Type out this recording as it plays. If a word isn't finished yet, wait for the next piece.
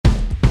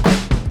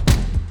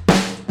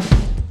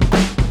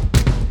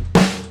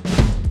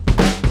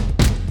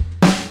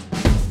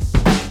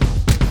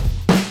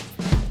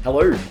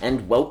Hello,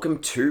 and welcome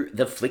to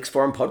the Flix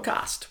Forum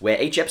podcast,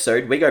 where each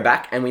episode we go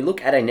back and we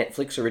look at a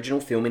Netflix original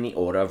film in the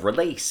order of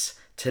release.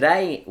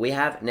 Today, we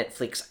have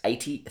Netflix's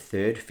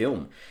 83rd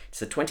film.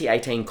 It's the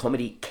 2018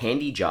 comedy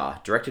Candy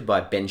Jar, directed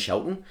by Ben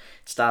Shelton.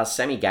 It stars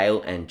Sammy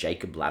Gale and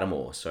Jacob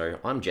Latimore. So,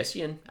 I'm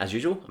Jesse, and as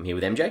usual, I'm here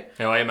with MJ.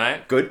 How are you,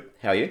 mate? Good.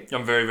 How are you?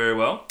 I'm very, very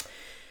well.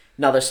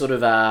 Another sort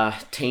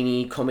of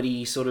teeny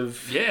comedy sort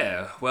of...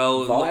 Yeah,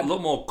 well, a vibe?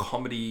 lot more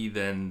comedy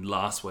than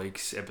last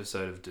week's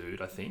episode of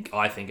Dude, I think.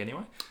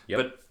 Anyway. Yep.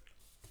 But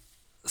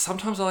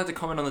sometimes I like to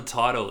comment on the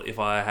title if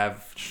I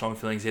have strong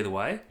feelings either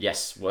way.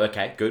 Yes. Well,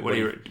 okay. Good. What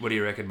do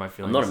you reckon my I'm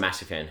feelings? not a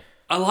massive fan.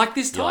 I like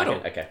this You like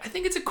title. it? Okay. I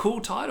think it's a cool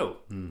title.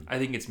 I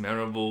think it's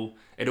memorable.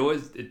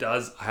 It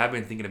does. I have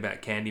been thinking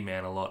about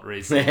Candyman a lot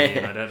recently,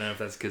 and I don't know if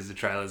that's because the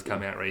trailer's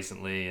come out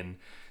recently and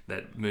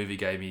that movie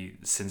gave me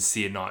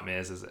sincere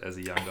nightmares as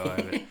a young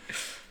guy.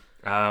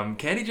 But,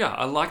 Candy Jar.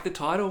 I like the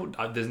title.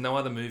 There's no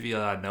other movie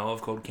that I know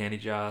of called Candy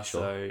Jar,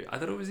 so I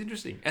thought it was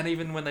interesting. And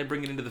even when they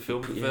bring it into the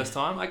film for the first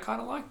time, I kind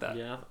of like that.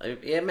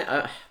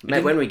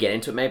 Maybe when we get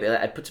into it, maybe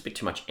it puts a bit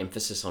too much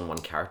emphasis on one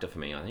character for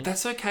me, I think.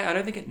 That's okay. I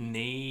don't think you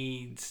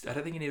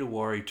need to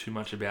worry too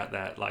much about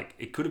that. Like,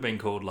 it could have been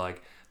called,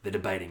 like, The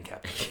Debating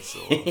Captains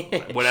or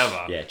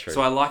whatever. Yeah, true.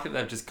 So I like that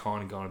they've just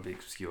kind of gone a bit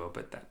obscure,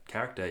 but that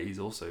character is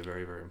also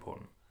very, very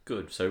important.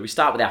 Good. So we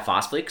start with our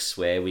Fast Flicks,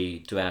 where we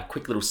do our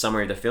quick little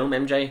summary of the film.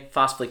 MJ,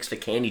 Fast Flicks for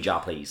Candy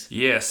Jar, please.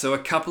 Yeah, so a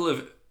couple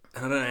of,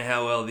 and I don't know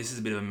how well, this is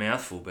a bit of a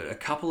mouthful, but a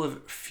couple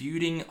of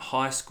feuding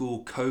high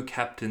school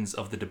co-captains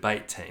of the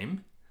debate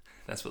team.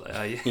 That's what they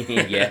are,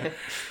 yeah?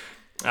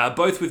 Yeah.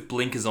 Both with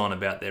blinkers on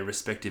about their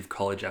respective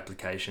college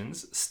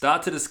applications,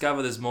 start to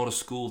discover there's more to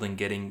school than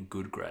getting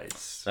good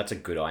grades. That's a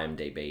good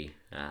IMDb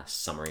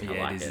summary. I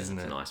like it is, isn't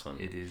It's it? a nice one.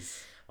 It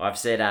is. I've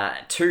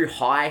said two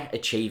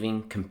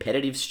high-achieving,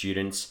 competitive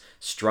students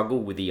struggle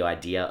with the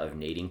idea of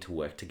needing to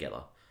work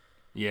together.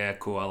 Yeah,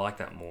 cool. I like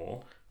that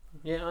more.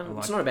 Yeah,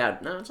 it's not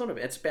about... No, it's not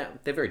about... It's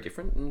about... They're very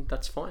different, and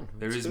that's fine.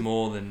 There is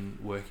more than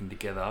working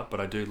together, but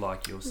I do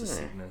like your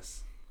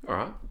succinctness. All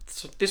right.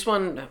 So this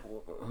one,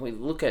 we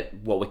look at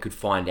what we could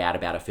find out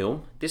about a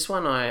film. This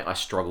one, I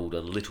struggled a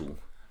little.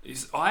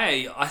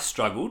 I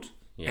struggled,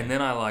 Yeah. and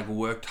then I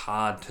worked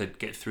hard to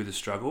get through the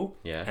struggle,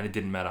 Yeah. and it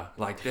didn't matter.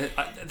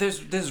 There's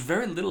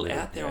very little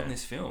out there yeah. on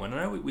this film, and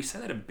I know we say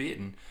that a bit,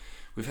 and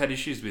we've had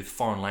issues with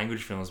foreign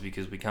language films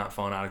because we can't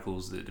find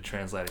articles that are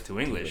translated to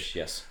English.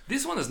 Yes.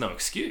 This one, there's no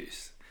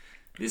excuse.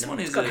 This one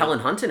It's is got Helen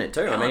Hunt in it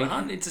too. Helen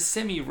Hunt. It's a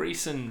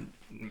semi-recent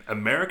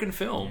American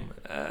film.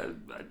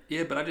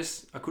 But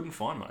I couldn't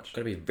find much.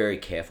 Got to be very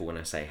careful when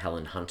I say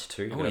Helen Hunt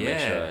too. Oh, Gotta make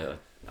yeah. sure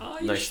Oh,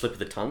 no slip of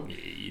the tongue.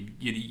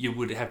 You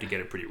would have to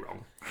get it pretty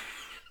wrong.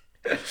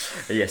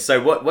 Yeah.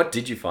 So what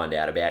did you find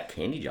out about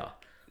Candy Jar?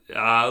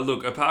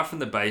 Look, apart from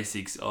the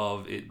basics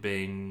of it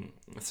being...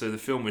 So the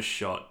film was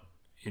shot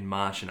in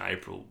March and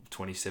April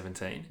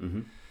 2017.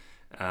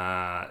 Mm-hmm.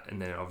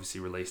 And then obviously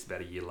released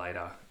about a year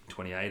later,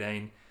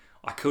 2018.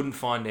 I couldn't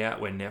find out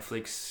when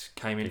Netflix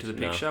came into the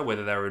picture,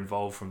 whether they were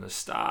involved from the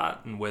start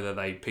and whether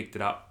they picked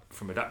it up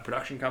from a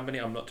production company.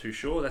 I'm not too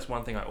sure. That's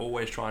one thing I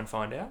always try and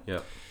find out. Yeah.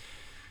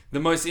 The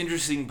most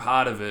interesting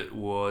part of it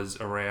was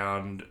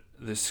around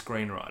the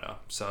screenwriter.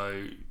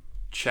 So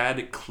Chad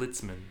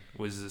Klitzman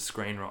was the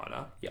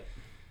screenwriter. Yep.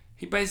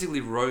 He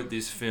basically wrote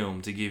this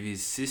film to give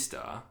his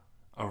sister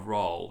a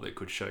role that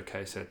could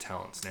showcase her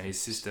talents. Now, his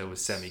sister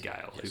was Sammy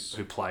Gale,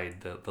 who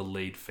played the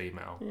lead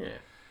female. Yeah.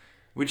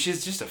 Which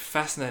is just a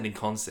fascinating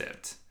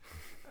concept.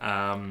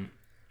 And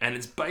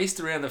it's based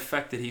around the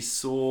fact that he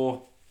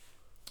saw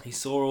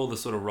all the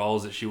sort of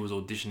roles that she was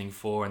auditioning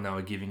for and they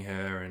were giving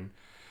her, and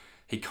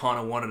he kind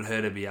of wanted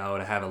her to be able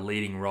to have a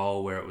leading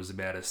role where it was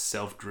about a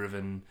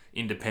self-driven,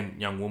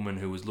 independent young woman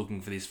who was looking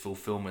for this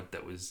fulfillment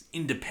that was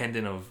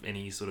independent of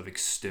any sort of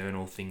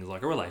external things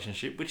like a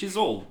relationship, which is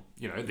all,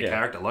 the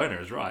character Lona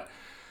is, right?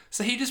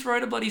 So he just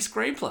wrote a bloody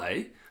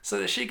screenplay so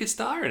that she could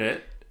star in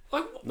it.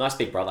 Nice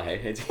big brother,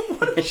 hey.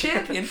 What a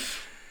champion.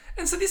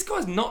 And so this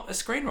guy's not a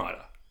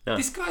screenwriter. No.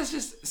 This guy's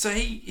just... So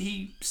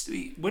he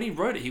when he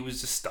wrote it, he was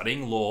just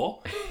studying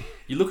law.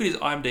 You look at his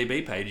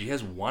IMDb page, he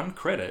has one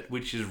credit,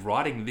 which is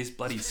writing this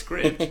bloody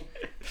script.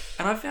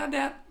 And I found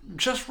out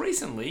just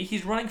recently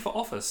he's running for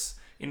office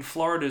in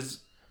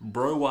Florida's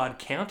Broward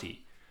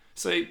County.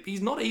 So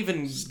he's not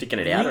even sticking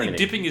it out or really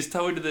anything. dipping his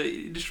toe into the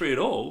industry at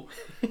all.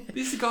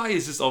 This guy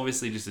is just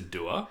obviously just a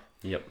doer.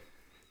 Yep.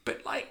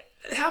 But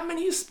how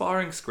many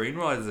aspiring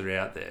screenwriters are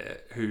out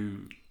there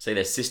who... See,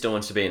 their sister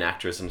wants to be an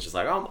actress and she's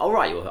like, I'll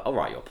write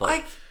your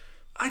play.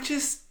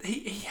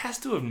 He has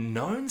to have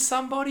known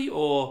somebody,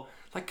 or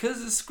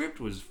because the script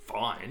was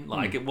fine.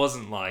 It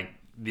wasn't like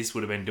this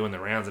would have been doing the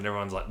rounds and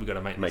everyone's like, we've got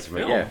to make this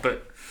film. Yeah.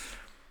 But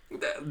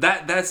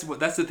that's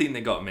the thing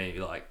that got me.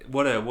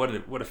 What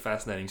a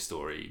fascinating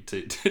story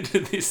to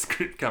this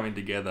script coming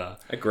together.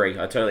 Agree.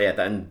 I totally get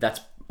that, and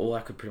that's all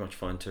I could pretty much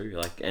find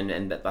too.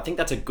 And I think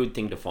that's a good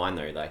thing to find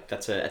though.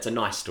 It's a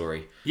nice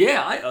story.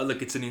 Yeah,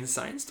 look, it's an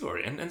insane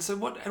story. And so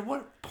at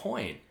what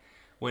point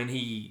when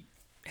he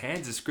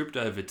hands the script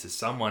over to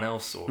someone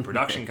else or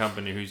production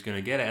company who's going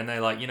to get it, and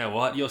they're like, you know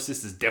what, your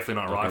sister's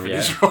definitely not right for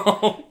this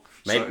role.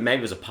 Maybe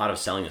it was a part of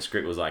selling the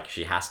script was like,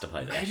 she has to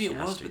play this. Maybe it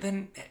was, but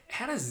then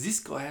how does this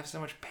guy have so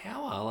much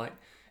power? Like,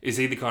 is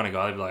he the kind of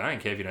guy that'd be like, I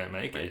don't care if you don't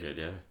make it?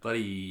 Yeah.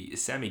 Bloody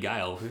Sammy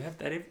Gale, who have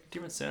that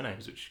different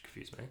surnames, which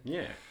confused me.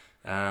 Yeah.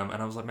 And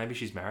I was like, maybe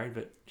she's married,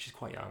 but she's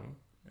quite young.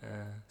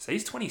 So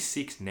he's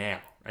 26 now,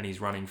 and he's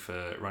running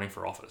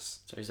for office.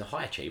 So he's a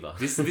high achiever.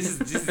 This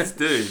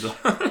dude.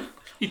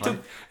 He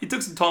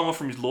took some time off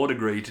from his law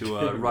degree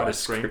to write a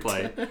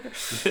screenplay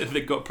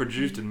that got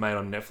produced and made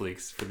on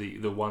Netflix for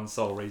the one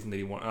sole reason that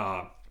he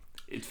wanted.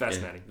 It's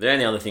fascinating. Yeah. The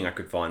only other thing I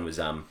could find was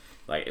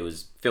like it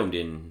was filmed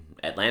in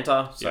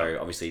Atlanta, so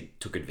obviously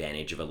took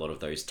advantage of a lot of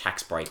those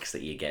tax breaks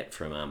that you get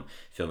from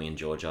filming in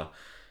Georgia.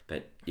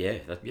 But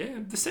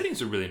the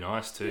settings are really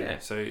nice too. Yeah.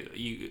 So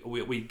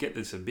we get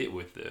this a bit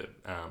with the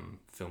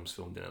films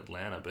filmed in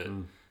Atlanta, but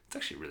it's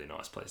actually a really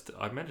nice place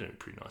I imagine a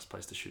pretty nice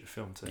place to shoot a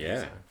film too.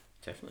 Yeah, so.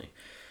 Definitely.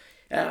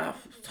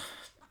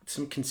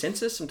 Some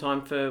consensus, some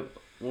time for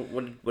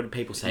what did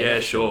people say?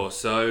 Yeah, sure.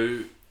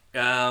 So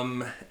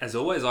as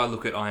always, I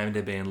look at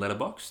IMDb and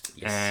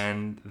Letterboxd,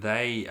 and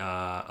they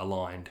are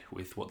aligned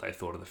with what they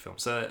thought of the film.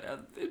 So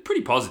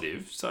pretty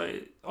positive. So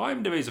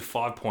IMDb is a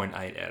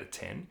 5.8 out of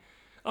 10.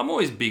 I'm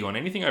always big on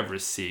anything over a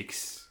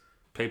 6.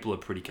 People are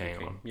pretty keen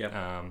on. Yep.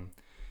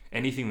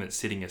 Anything that's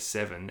sitting a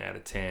 7 out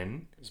of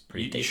 10,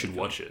 you should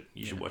watch it.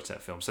 You should watch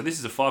that film. So this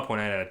is a 5.8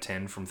 out of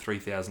 10 from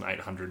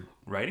 3,800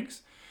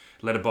 ratings.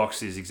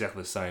 Letterboxd is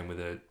exactly the same with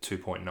a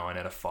 2.9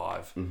 out of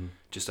 5,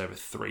 just over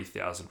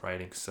 3,000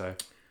 ratings. So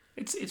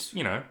it's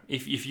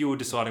if you were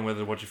deciding whether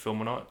to watch a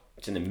film or not,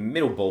 it's in the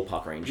middle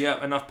ballpark range.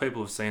 Yeah, enough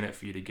people have seen it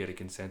for you to get a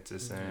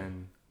consensus,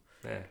 and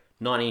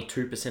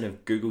 92%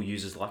 of Google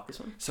users like this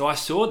one. So I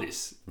saw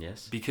this.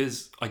 Yes.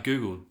 Because I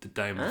Googled the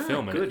name of the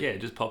film, and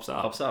it just pops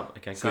up.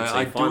 Okay, good. So So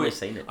you've finally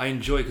seen it. I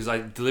enjoy because I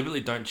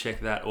deliberately don't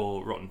check that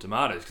or Rotten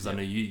Tomatoes because I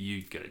know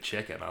you go to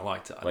check it, and I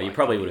like to. Well, you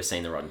probably would have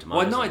seen the Rotten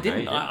Tomatoes. Well, no, I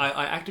didn't.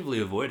 I actively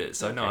avoid it,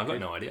 so okay, I've got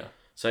no idea.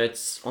 So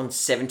it's on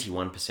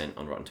 71%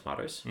 on Rotten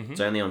Tomatoes. It's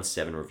only on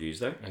 7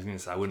 reviews though. I was going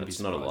to say I wouldn't be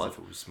surprised if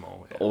it was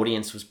small. The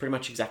audience was pretty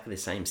much exactly the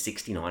same,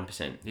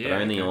 69%, but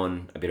only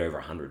on a bit over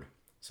 100.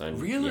 So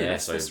really,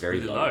 that's very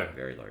really low.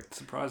 Very low.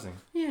 Surprising.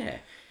 Yeah.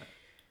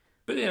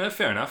 But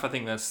fair enough. I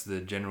think that's the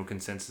general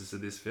consensus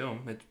of this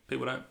film.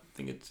 People don't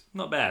think it's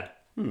not bad.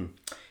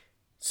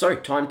 So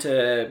time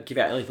to give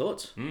our early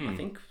thoughts. I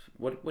think.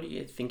 What are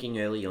you thinking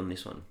early on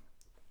this one?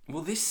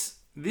 Well, this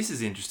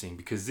is interesting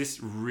because this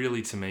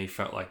really to me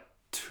felt like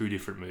 2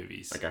 different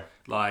movies. Okay.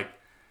 Like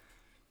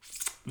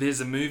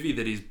there's a movie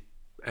that is.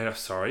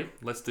 Sorry,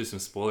 let's do some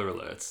spoiler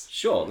alerts.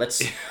 Sure,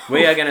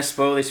 we are going to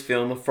spoil this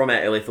film from our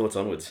early thoughts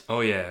onwards.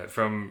 Oh yeah,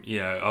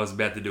 I was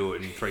about to do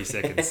it in 3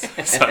 seconds.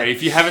 So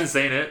if you haven't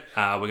seen it,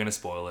 we're going to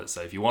spoil it.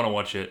 So if you want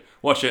to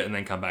watch it and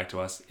then come back to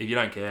us. If you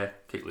don't care,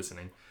 keep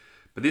listening.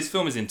 But this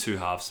film is in 2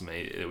 halves for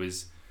me. It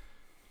was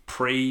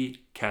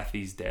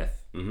pre-Kathy's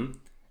death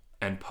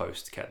and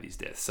post-Kathy's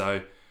death.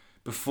 So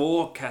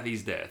before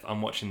Kathy's death,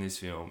 I'm watching this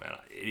film, and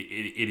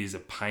it is a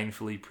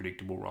painfully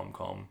predictable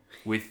rom-com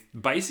with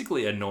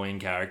basically annoying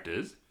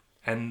characters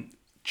and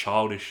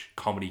childish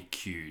comedy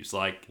cues.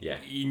 Like,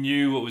 you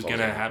knew what was going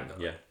to happen.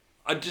 Yeah.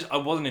 I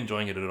wasn't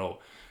enjoying it at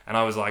all. And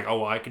I was like,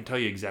 oh, I can tell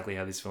you exactly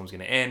how this film's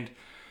going to end.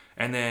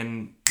 And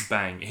then,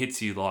 bang, it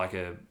hits you like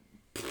or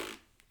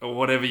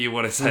whatever you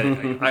want to say.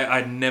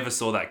 I never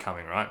saw that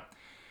coming, right?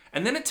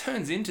 And then it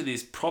turns into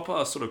this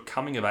proper sort of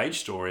coming-of-age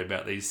story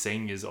about these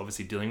seniors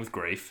obviously dealing with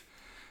grief,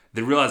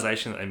 the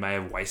realization that they may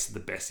have wasted the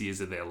best years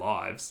of their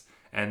lives,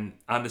 and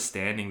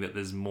understanding that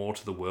there's more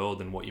to the world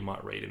than what you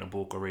might read in a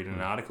book or read in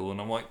an article.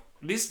 And I'm like,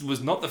 this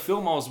was not the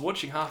film I was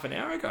watching half an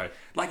hour ago.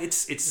 Like,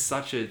 it's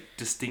such a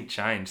distinct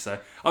change. So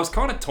I was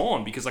kind of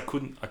torn because I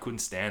couldn't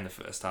stand the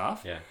first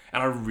half. Yeah.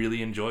 And I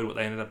really enjoyed what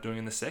they ended up doing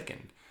in the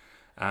second.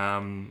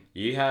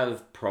 You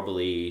have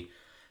probably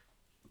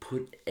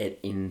put it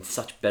in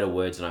such better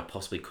words than I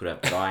possibly could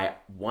have, but I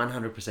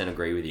 100%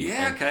 agree with you.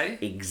 Yeah, okay.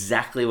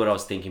 Exactly what I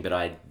was thinking, but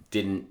I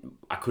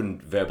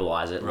couldn't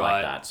verbalize it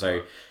like that.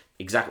 So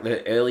exactly,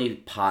 the early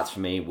parts for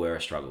me were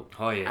a struggle.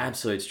 Oh yeah.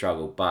 Absolute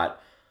struggle. But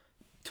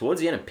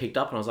towards the end it picked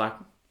up and I was like,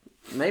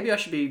 maybe I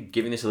should be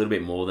giving this a little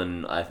bit more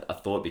than I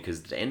thought,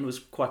 because the end was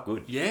quite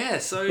good. Yeah,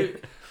 so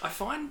I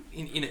find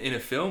in a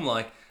film,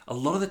 like, a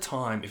lot of the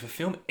time, if a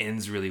film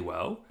ends really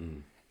well,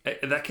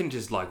 that can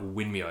just, like,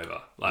 win me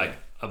over. Like,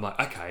 I'm like,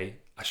 okay,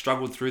 I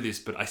struggled through this,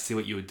 but I see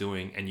what you were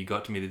doing, and you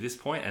got to me to this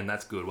point, and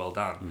that's good, well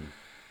done.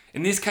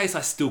 In this case,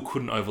 I still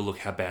couldn't overlook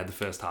how bad the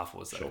first half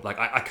was, though. Sure. Like,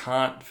 I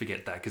can't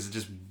forget that, because it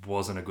just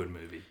wasn't a good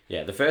movie.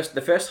 Yeah, the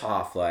first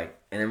half, like,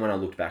 and then when I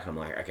looked back, I'm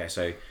like, okay,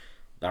 so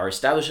they were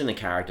establishing the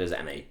characters,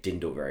 and they didn't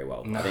do it very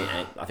well. No.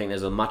 I think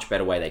there's a much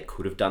better way they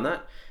could have done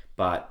that,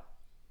 but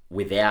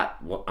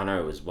without what I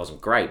know it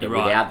wasn't great, but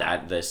without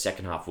that, the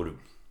second half would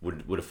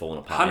have fallen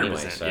apart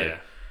anyway.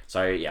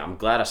 So yeah, I'm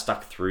glad I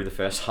stuck through the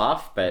first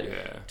half,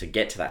 but to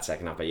get to that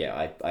second half, but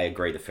yeah, I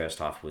agree. The first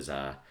half was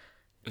it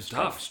was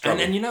tough,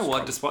 and you know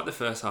what? Despite the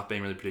first half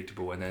being really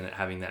predictable and then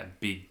having that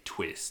big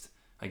twist,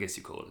 I guess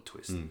you call it a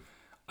twist.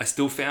 I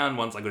still found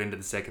once I got into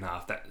the second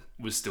half that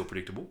was still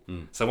predictable.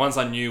 So once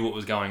I knew what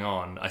was going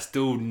on, I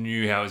still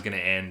knew how it was going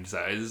to end. So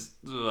it was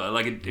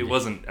it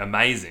wasn't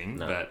amazing,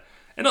 but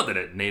and not that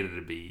it needed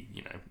to be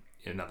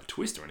another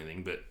twist or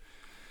anything, but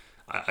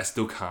I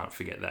still can't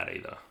forget that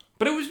either.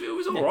 But it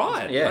was all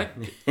right. Yeah.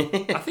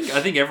 I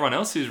think everyone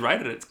else who's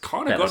rated it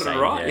kind of got it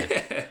right.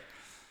 Yeah.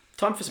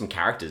 Time for some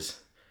characters.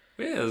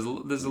 Yeah,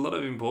 there's a lot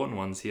of important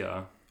ones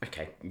here.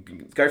 Okay,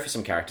 go for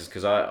some characters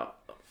because I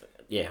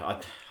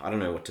don't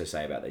know what to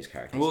say about these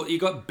characters. Well, you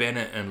got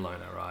Bennett and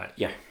Lona, right?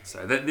 Yeah.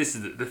 So this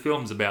is the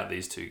film's about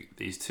these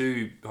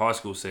two high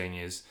school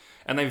seniors,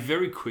 and they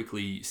very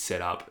quickly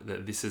set up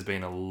that this has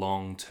been a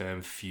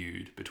long-term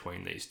feud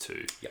between these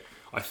two. Yep.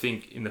 I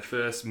think in the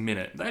first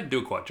minute they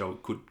do quite a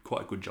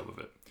good job of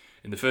it.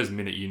 In the first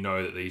minute, you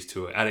know that these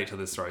two are at each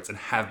other's throats and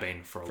have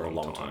been for a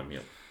long time.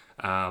 Yeah.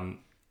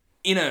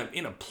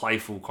 In a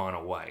playful kind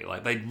of way,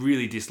 like they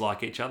really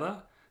dislike each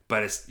other,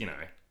 but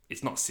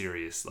it's not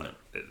serious. Like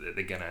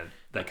they can't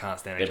stand each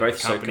other's company. They're both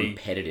so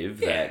competitive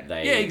that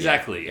they... Yeah,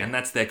 exactly. Yeah. And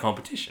that's their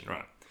competition,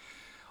 right?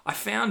 I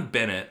found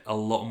Bennett a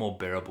lot more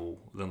bearable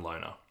than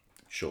Lona.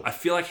 Sure. I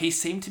feel like he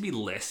seemed to be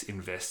less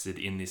invested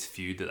in this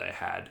feud that they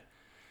had.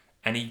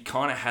 And he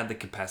kind of had the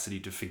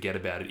capacity to forget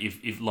about it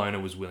if Lona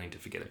was willing to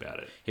forget about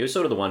it. He was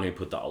sort of the one who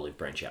put the olive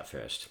branch out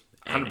first.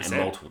 And 100%.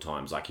 multiple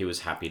times. Like, he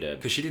was happy to...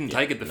 Because she didn't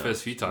take it the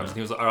first few times. And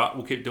he was like, all right,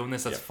 we'll keep doing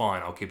this. That's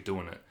fine. I'll keep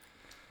doing it.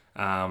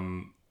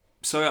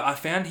 So I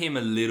found him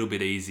a little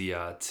bit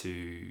easier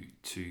to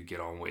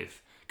get on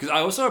with. Because I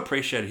also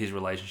appreciated his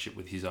relationship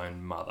with his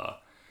own mother.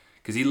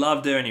 Because he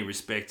loved her and he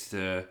respected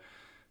her.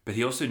 But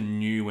he also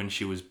knew when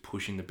she was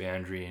pushing the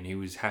boundary, and he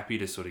was happy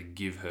to sort of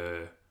give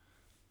her...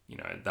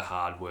 the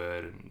hard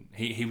word, and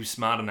he was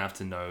smart enough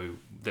to know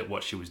that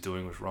what she was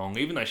doing was wrong,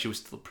 even though she was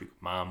still a pretty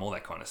good mum, all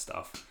that kind of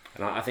stuff.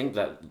 And I think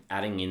that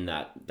adding in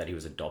that he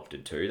was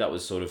adopted too, that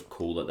was sort of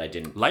cool that they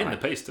didn't... Late in the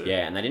piece too.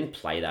 Yeah, and they didn't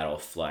play that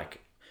off like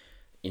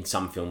in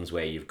some films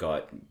where you've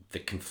got the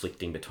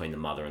conflicting between the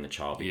mother and the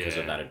child because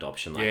of that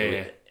adoption. Like,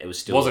 it was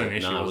still... Wasn't an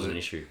issue. No, it wasn't an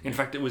issue. In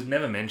fact, it was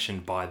never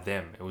mentioned by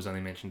them. It was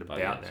only mentioned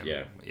about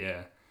them.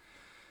 Yeah.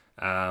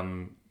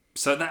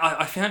 So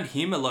I found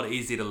him a lot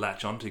easier to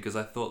latch onto because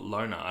I thought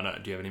Lona...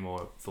 do you have any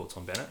more thoughts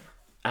on Bennett?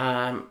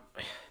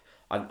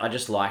 I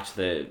just liked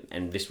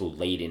and this will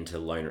lead into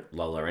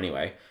Lola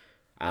anyway.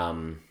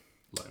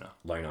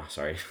 Lona,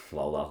 sorry.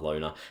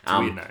 Lona. It's a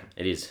weird name.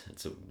 It is.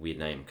 It's a weird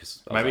name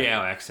because... Maybe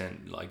our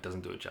accent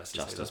doesn't do it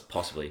justice.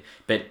 Possibly.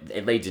 But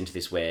it leads into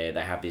this where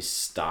they have this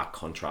stark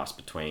contrast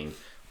between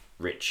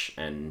rich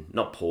and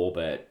not poor,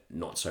 but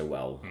not so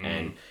well.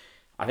 And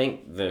I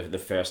think the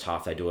first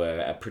half they do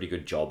a pretty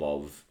good job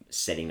of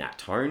setting that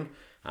tone,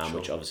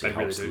 which obviously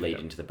helps lead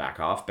into the back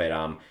half.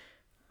 But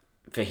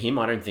for him,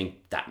 I don't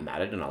think that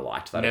mattered, and I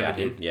liked that about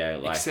him. Yeah,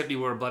 except he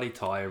wore a bloody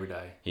tie every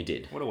day. He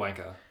did. What a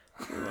wanker.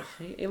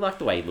 He liked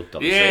the way he looked,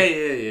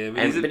 obviously. Yeah.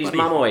 But his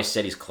mum always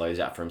set his clothes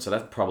out for him, so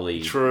that's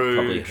probably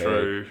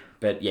true.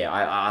 But yeah,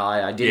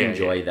 I did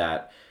enjoy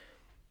that.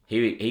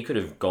 He could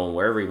have gone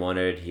wherever he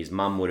wanted. His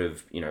mum would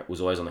have,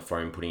 was always on the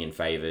phone putting in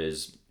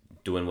favours,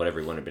 doing whatever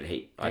he wanted. But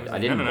I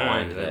didn't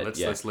mind that.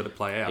 Let's let it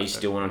play out. He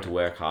still wanted to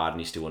work hard, and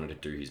he still wanted to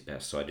do his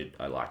best. So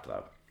I liked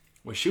that.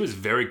 Well, she was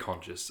very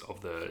conscious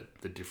of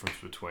the difference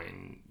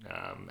between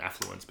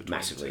affluence between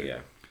massively, the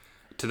two,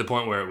 to the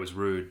point where it was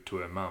rude to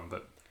her mum.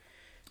 But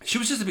she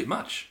was just a bit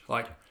much.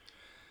 Like,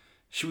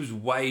 she was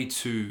way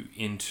too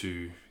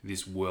into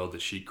this world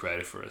that she'd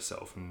created for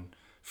herself, and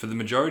for the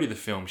majority of the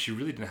film, she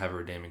really didn't have a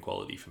redeeming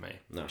quality for me.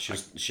 No,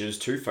 she was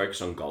too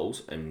focused on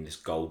goals and this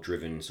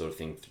goal-driven sort of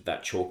thing.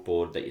 That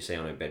chalkboard that you see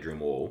on her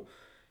bedroom wall,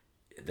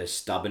 the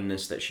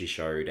stubbornness that she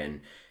showed,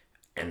 and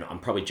I'm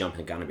probably jumping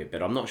the gun a bit,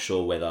 but I'm not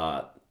sure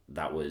whether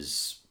that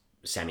was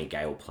Sammy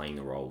Gale playing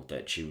the role,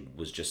 that she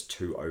was just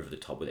too over the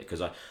top with it,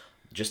 because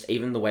just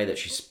even the way that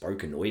she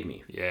spoke annoyed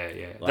me. Yeah.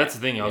 Like, that's the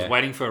thing. I was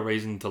waiting for a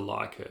reason to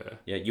like her.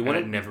 Yeah,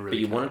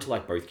 wanted to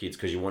like both kids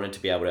because you wanted to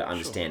be able to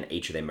understand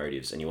each of their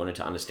motives, and you wanted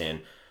to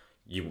understand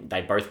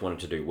they both wanted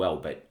to do well,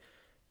 but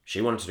she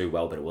wanted to do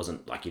well, but it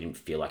wasn't like you didn't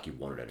feel like you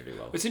wanted her to do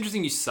well. It's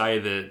interesting you say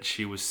that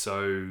she was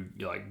so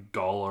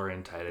goal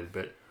orientated,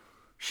 but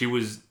she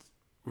was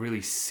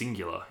really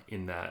singular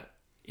in that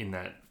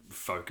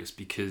focus,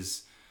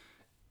 because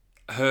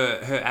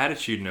her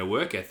attitude and her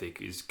work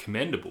ethic is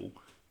commendable.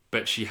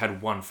 But she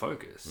had one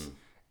focus,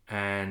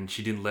 and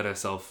she didn't let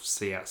herself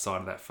see outside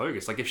of that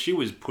focus. Like, if she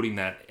was putting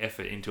that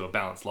effort into a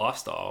balanced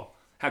lifestyle,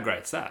 how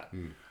great's that?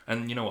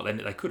 And you know what?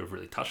 They could have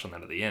really touched on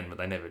that at the end, but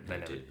they never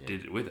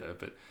did it with her.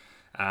 But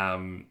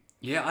and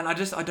I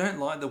don't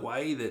like the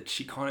way that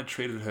she kind of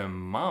treated her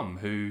mum,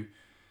 who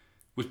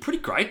was pretty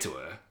great to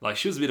her. Like,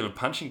 she was a bit of a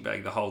punching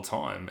bag the whole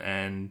time,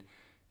 and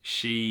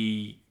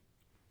she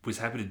was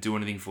happy to do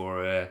anything for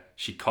her.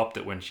 She copped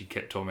it when she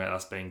kept talking about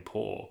us being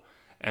poor.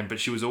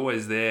 But she was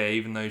always there,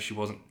 even though she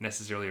wasn't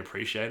necessarily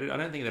appreciated. I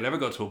don't think that ever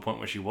got to a point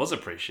where she was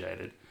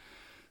appreciated.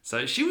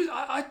 So she was.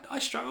 I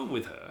struggled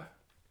with her.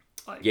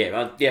 I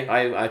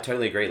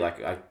totally agree.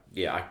 Like,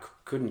 I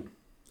couldn't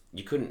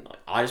you couldn't.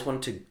 I just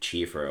wanted to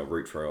cheer for her, or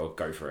root for her, or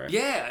go for her.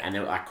 Yeah. And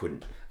then I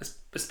couldn't.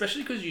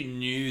 Especially because you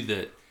knew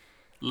that,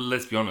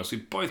 let's be honest, we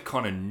both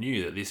kind of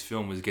knew that this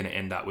film was going to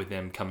end up with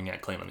them coming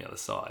out clean on the other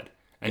side.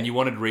 And you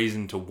wanted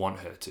reason to want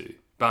her to.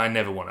 But I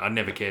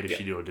never cared if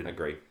she did or didn't.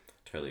 Agree.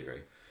 Totally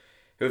agree.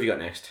 Who have you got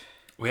next?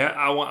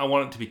 I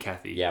want it to be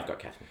Kathy. Yeah, I've got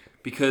Kathy.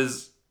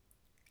 Because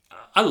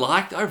I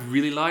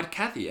really liked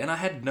Kathy, and I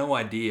had no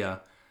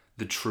idea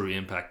the true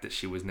impact that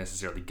she was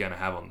necessarily going to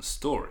have on the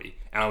story.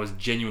 And I was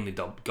genuinely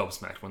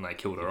gobsmacked when they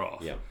killed her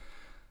off. Yeah.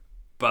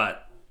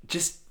 But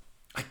just,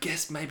 I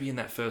guess maybe in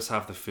that first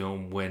half of the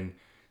film when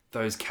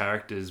those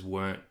characters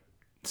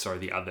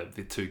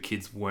the two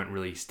kids weren't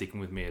really sticking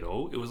with me at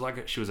all. It was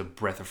like she was a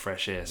breath of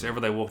fresh air. So whenever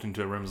they walked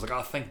into a room, it was like,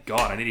 oh, thank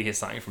God, I need to hear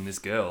something from this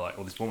girl,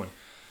 or this woman.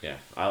 Yeah,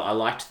 I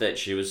liked that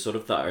she was sort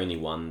of the only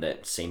one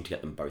that seemed to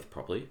get them both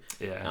properly.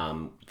 Yeah.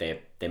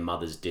 Their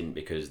mothers didn't,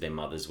 because their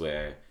mothers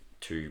were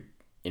too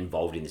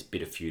involved in this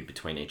bit of feud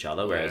between each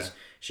other, whereas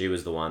she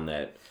was the one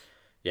that,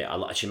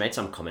 she made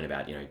some comment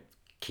about,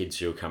 kids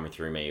who are coming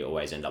through me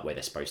always end up where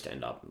they're supposed to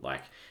end up.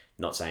 Like,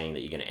 not saying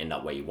that you're going to end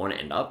up where you want to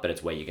end up, but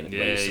it's where where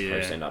you're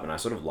supposed to end up. And I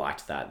sort of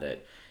liked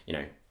that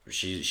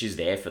she's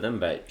there for them,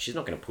 but she's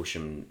not going to push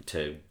them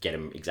to get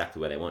them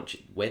exactly where they want.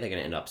 Where they're going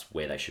to end up is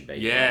where they should be.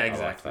 Yeah,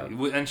 exactly.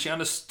 And she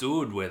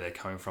understood where they're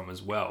coming from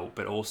as well,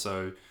 but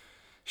also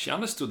she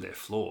understood their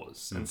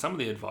flaws. And some of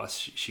the advice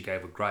she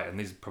gave were great, and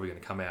these are probably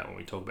going to come out when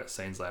we talk about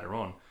scenes later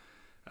on.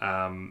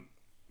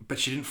 But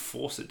she didn't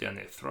force it down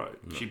their throat.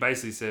 No. She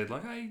basically said,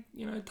 like, hey,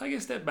 take a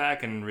step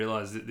back and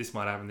realize that this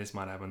might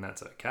happen,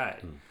 that's okay.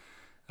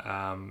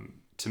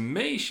 To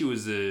me, she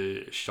was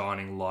a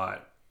shining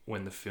light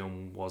when the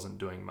film wasn't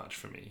doing much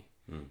for me.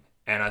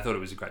 And I thought it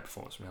was a great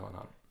performance from Helen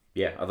Hunt.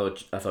 Yeah,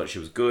 I thought she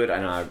was good,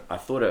 and I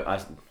thought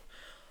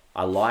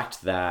I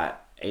liked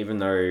that, even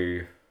though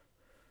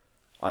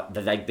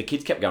the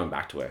kids kept going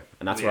back to her,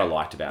 and that's what I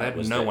liked about it.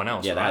 They had no one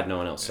else. Yeah, they had no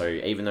one else. So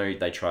even though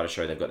they try to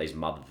show they've got these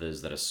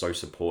mothers that are so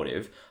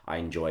supportive, I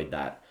enjoyed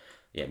that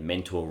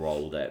mentor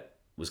role that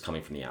was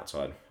coming from the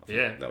outside. I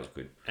thought that was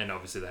good. And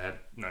obviously they had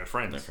no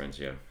friends. No friends,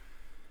 yeah.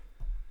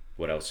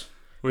 What else?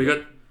 We've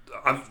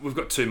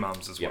got two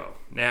mums as well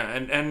now,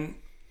 and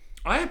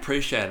I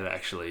appreciated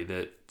actually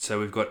that.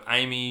 So we've got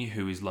Amy,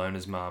 who is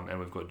Lona's mum, and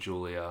we've got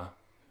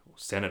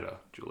Senator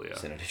Julia,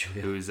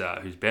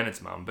 who's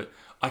Bennett's mum. But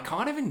I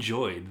kind of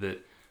enjoyed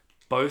that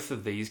both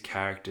of these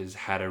characters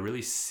had a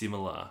really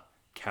similar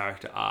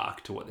character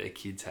arc to what their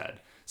kids had.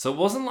 So it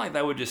wasn't like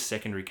they were just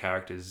secondary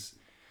characters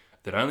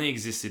that only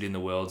existed in the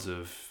worlds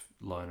of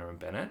Lona and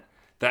Bennett.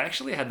 They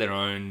actually had their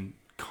own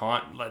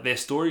their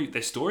story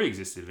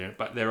existed in it,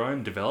 but their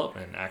own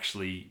development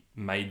actually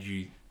made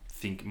you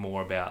think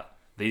more about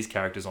these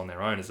characters on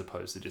their own as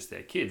opposed to just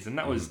their kids. And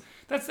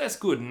that's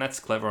good, and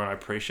that's clever, and I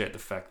appreciate the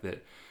fact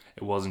that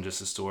it wasn't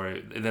just a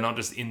story. They're not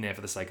just in there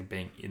for the sake of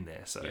being in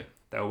there. So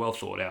they were well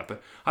thought out.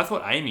 But I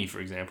thought Amy, for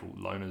example,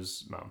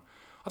 Lona's mum,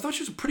 I thought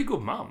she was a pretty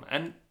good mum.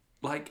 And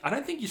like, I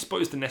don't think you're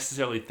supposed to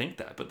necessarily think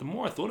that, but the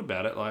more I thought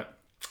about it, like,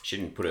 she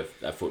didn't put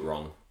a foot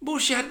wrong. Well,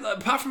 she had,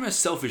 apart from her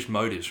selfish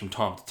motives from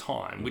time to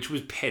time, which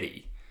was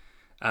petty,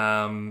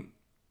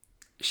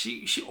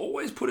 she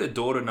always put her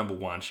daughter number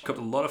one. She copped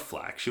a lot of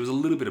flack. She was a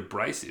little bit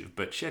abrasive,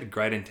 but she had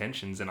great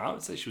intentions, and I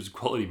would say she was a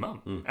quality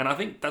mum. And I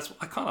think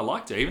I kind of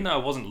liked her, even though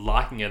I wasn't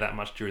liking her that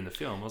much during the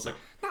film. I was like,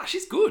 nah,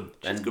 she's good.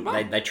 She's a good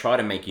mum. They try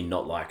to make you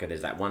not like her.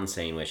 There's that one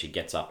scene where she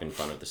gets up in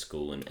front of the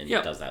school and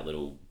does that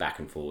little back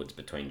and forwards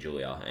between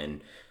Julia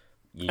and...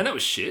 and that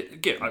was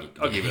shit.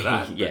 I'll give her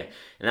that. Yeah.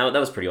 And that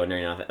was pretty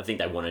ordinary. And I think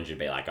they wanted you to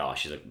be like, oh,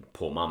 she's a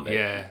poor mum. But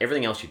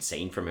everything else you'd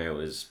seen from her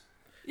was...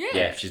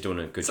 Yeah, she's doing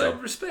a good job. So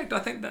respect. I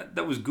think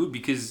that was good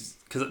because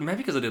I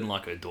didn't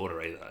like her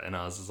daughter either. And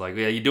I was just like,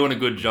 yeah, you're doing a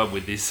good job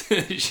with this.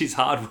 She's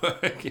hard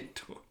working.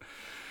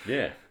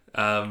 Yeah.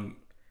 And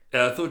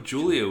I thought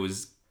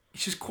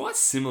she's quite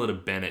similar to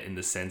Bennett in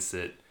the sense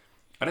that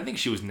I don't think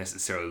she was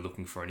necessarily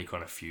looking for any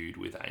kind of feud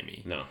with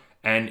Amy. No.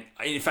 And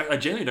in fact, I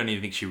genuinely don't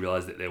even think she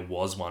realised that there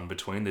was one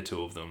between the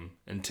two of them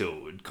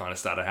until it kind of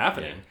started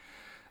happening.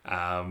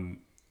 Yeah.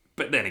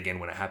 But then again,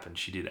 when it happened,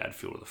 she did add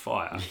fuel to the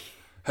fire.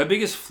 Her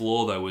biggest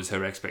flaw, though, was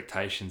her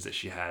expectations that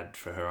she had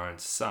for her own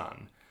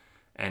son.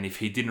 And if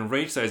he didn't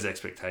reach those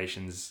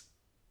expectations,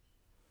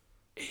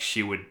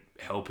 she would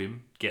help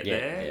him get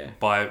there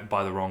by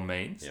the wrong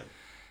means. Yeah.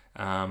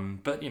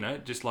 But,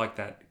 just like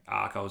that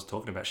arc I was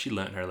talking about, she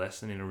learnt her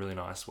lesson in a really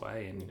nice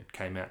way and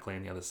came out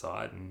clean the other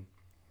side. And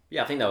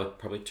yeah, I think they were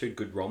probably two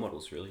good role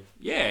models, really.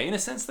 Yeah, in a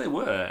sense they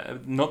were.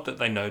 Not that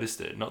they noticed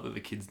it, not that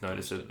the kids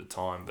noticed it at the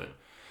time, but...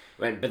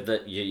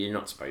 But you're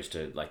not supposed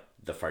to, like,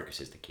 the focus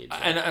is the kids.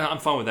 And I'm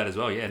fine with that as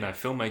well, yeah. No,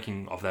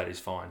 filmmaking of that is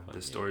fine.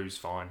 The story is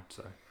fine,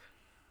 so...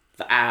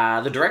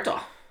 The director,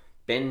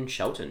 Ben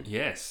Shelton.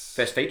 Yes.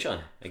 First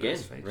feature, again,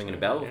 ringing a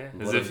bell. Yeah.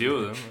 There's a few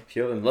of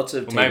them. Lots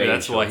of TV maybe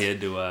that's shows. why he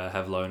had to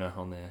have Lona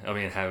on there. I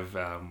mean, have,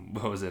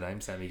 what was her name?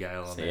 Sammy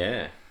Gale on there.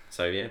 Yeah.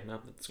 So, yeah, no,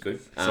 that's good.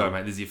 Sorry,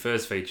 mate, this is your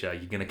first feature.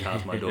 You're going to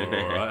cast my daughter,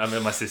 all right? I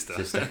mean, my sister.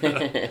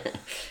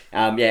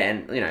 Yeah,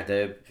 and,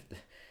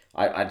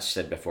 I just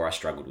said before I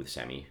struggled with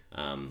Sammy,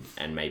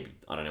 and maybe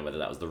I don't know whether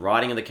that was the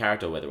writing of the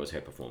character or whether it was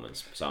her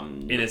performance. So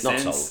I'm in a not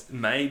sense, sold.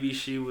 maybe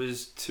she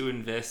was too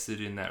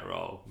invested in that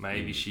role.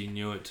 Maybe she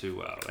knew it too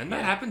well, and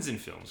that happens in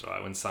films,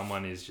 right? When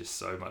someone is just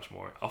so much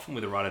more, often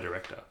with a writer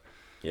director,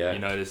 Yeah, you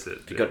notice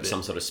that you've got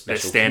some sort of they're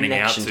special standing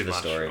out connection too to the much.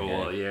 story.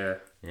 Or,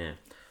 Yeah.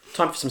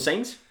 Time for some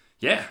scenes.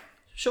 yeah.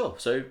 Sure.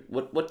 So,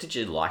 what did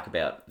you like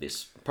about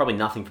this? Probably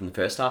nothing from the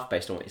first half,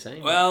 based on what you're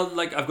saying. Well,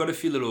 like I've got a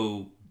few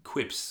little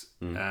quips.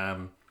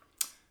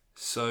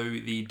 So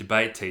the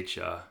debate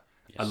teacher,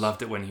 I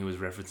loved it when he was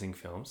referencing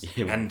films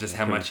and just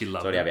how much he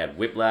loved So, it. we had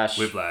Whiplash,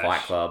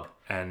 Fight Club,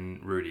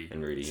 and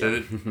Rudy.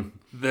 So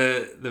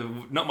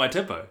the not my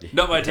tempo. You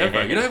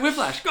know,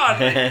 Whiplash.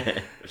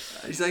 God.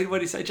 He's like, what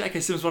did he say? J.K.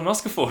 Simmons won an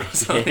Oscar for it or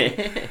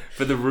something.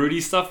 But the Rudy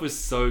stuff was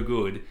so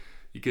good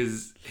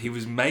because he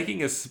was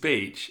making a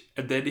speech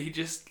and then he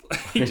just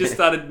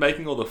started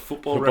making all the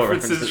football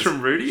references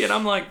from Rudy, and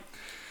I'm like,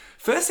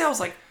 first I was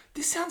like,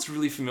 this sounds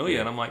really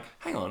familiar, and I'm like,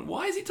 hang on,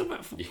 why is he talking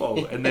about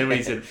football? And then when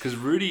he said, because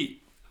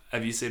Rudy,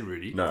 have you seen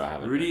Rudy? No, I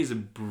haven't. Rudy is a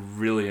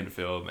brilliant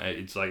film.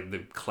 It's like the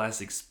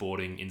classic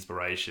sporting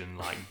inspiration,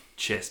 like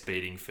chest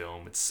beating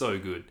film. It's so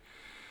good,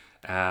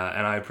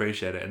 and I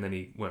appreciate it. And then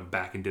he went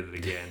back and did it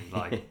again.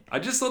 Like I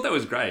just thought that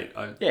was great.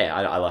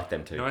 I like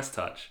them too. Nice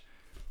touch.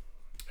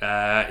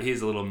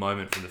 Here's a little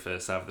moment from the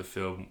first half of the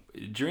film.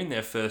 During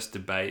their first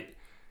debate,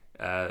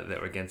 that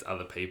were against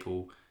other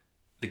people,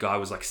 the guy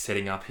was like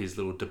setting up his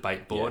little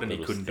debate board and he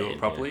couldn't do it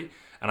properly. Yeah.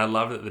 And I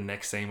loved that the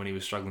next scene when he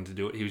was struggling to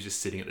do it, he was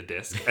just sitting at the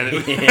desk and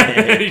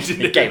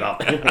he gave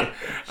up.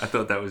 I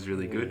thought that was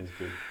really good.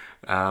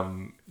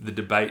 The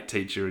debate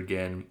teacher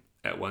again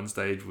at one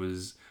stage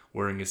was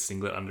wearing a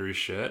singlet under his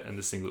shirt, and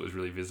the singlet was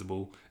really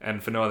visible.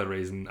 And for no other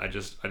reason, I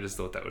just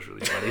thought that was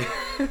really funny.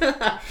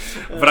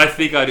 But I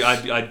think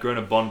I'd grown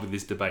a bond with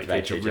this debate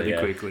teacher really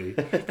quickly.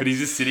 But he's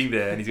just sitting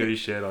there and he's got his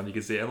shirt on. You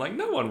can see it. And like,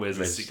 no one wears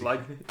a singlet. Like,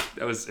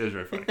 it was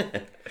very funny.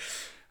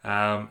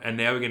 And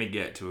now we're going to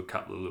get to a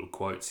couple of little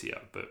quotes here.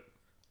 But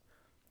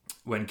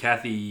when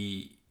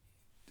Kathy,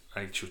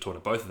 I think she was talking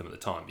to both of them at the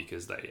time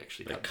because they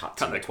actually cut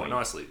that quite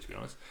nicely, to be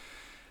honest.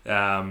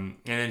 And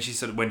then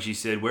when she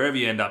said, wherever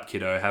you end up,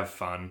 kiddo, have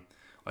fun.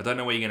 I don't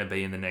know where you're going to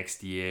be in the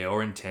next year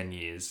or in 10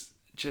 years.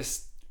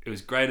 It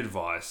was great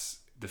advice.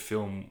 The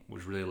film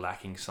was really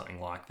lacking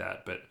something like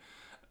that, but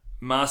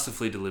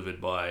masterfully delivered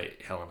by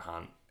Helen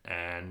Hunt.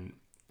 And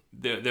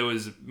there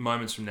was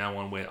moments from now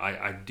on where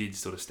I did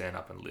sort of stand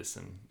up and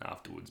listen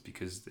afterwards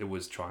because it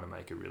was trying to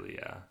make a really,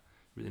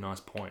 really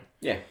nice point.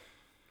 Yeah.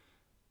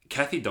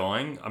 Kathy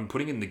dying, I'm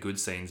putting in the good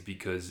scenes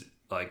because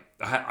like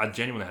I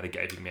genuinely had a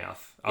gaping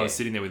mouth. I was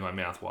sitting there with my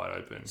mouth wide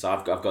open. So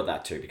I've got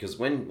that too because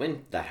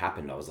when that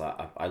happened, I was like,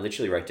 I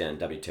literally wrote down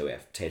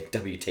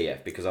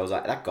WTF because I was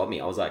like, that got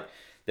me. I was like,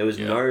 there was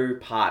no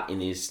part in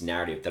this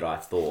narrative that I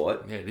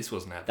thought this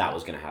wasn't happening. That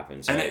was going to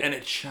happen. So and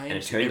it changed and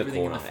it turned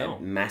everything the corner. in the film.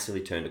 It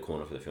massively turned a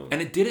corner for the film.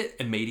 And it did it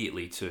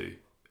immediately too.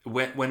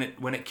 When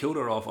it killed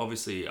her off,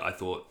 obviously I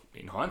thought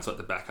in hindsight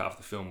the back half of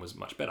the film was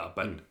much better.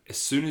 But as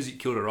soon as it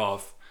killed her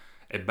off,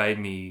 it made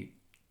me,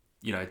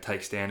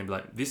 take stand and be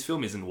like, this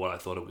film isn't what I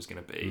thought it was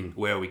going to be.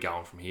 Where are we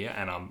going from here?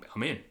 And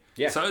I'm in.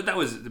 Yeah. So that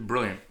was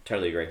brilliant.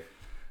 Totally agree.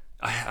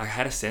 I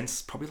had a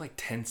sense probably like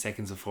 10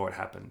 seconds before it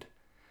happened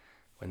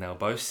when they were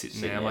both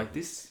sitting there. I'm like,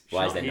 this...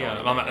 Why is there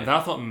no one? And I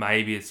thought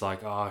maybe it's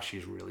like, oh,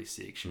 she's really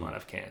sick. She might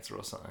have cancer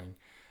or something.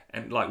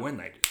 And like when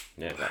they just...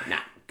 Yeah, like, nah.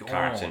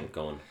 Car accident,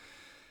 gone.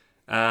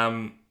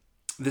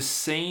 The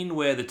scene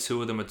where the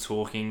two of them are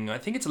talking, I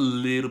think it's a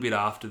little bit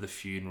after the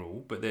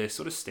funeral, but they're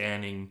sort of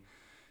standing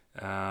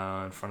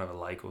in front of a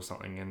lake or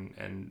something,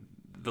 and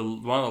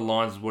one of the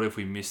lines is, what if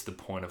we missed the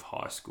point of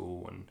high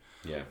school? And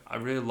I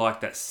really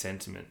like that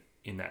sentiment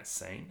in that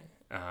scene,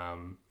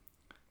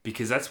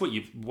 because that's what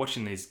you're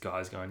watching these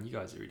guys going, you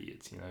guys are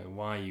idiots,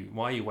 why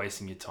are you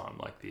wasting your time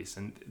like this?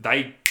 And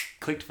they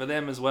clicked for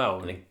them as well.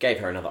 And it gave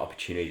her another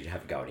opportunity to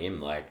have a go at him.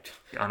 Like,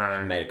 I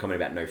know. Made a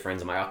comment about no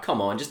friends. I'm like, oh,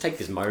 come on, just take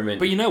this moment.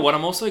 But you know what?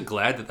 I'm also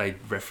glad that they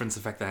reference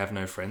the fact they have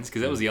no friends,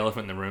 because that was the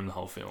elephant in the room the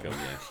whole film.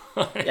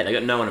 Yeah, they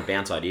got no one to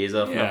bounce ideas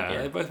off.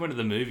 They both went to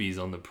the movies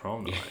on the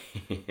prom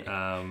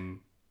night.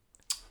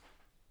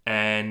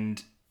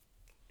 And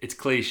it's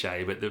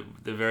cliche, but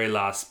the very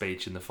last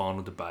speech in the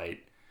final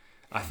debate,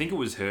 I think it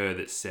was her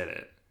that said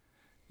it.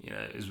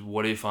 Is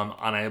what if I'm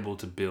unable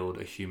to build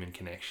a human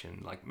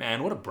connection? Like,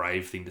 man, what a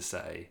brave thing to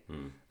say.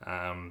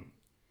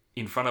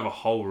 In front of a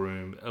whole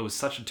room. It was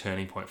such a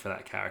turning point for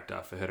that character,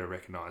 for her to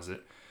recognise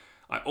it.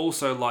 I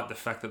also like the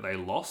fact that they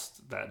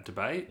lost that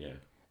debate.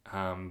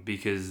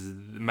 Because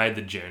it made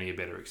the journey a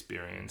better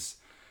experience.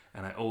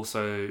 And I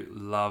also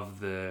love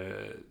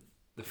the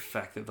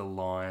fact that the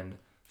line,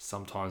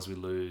 sometimes we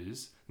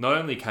lose, not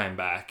only came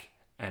back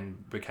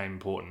and became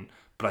important,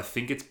 but I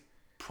think it's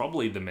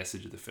probably the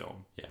message of the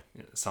film.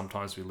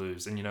 Sometimes we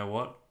lose. And you know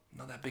what?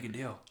 Not that big a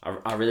deal.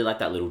 I really like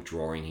that little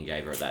drawing he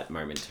gave her at that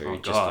moment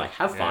too. Like,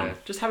 have fun. Yeah.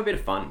 Just have a bit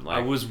of fun. Like,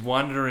 I was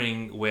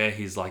wondering where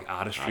his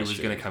artistry was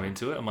going to come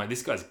into it. I'm like,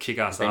 this guy's a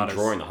kick-ass artist.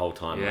 Been drawing the whole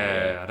time.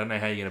 Yeah, I don't know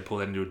how you're going to pull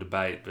that into a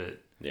debate,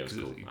 but Yeah, it was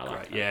cool. I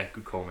liked that. Yeah,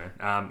 good call, man.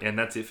 And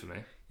that's it for me.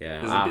 Yeah,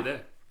 There's a bit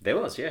there. There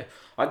was, yeah.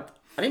 I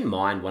didn't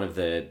mind one of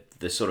the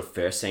sort of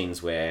first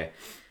scenes where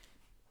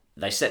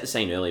they set the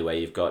scene early where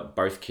you've got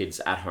both kids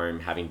at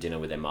home having dinner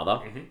with their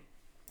mother,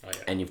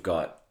 and you've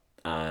got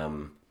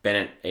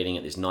Bennett eating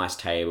at this nice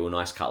table,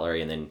 nice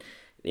cutlery, and then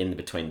in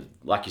between,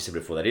 like you said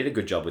before, they did a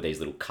good job with these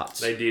little cuts.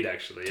 They did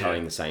actually,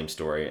 telling the same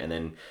story, and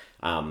then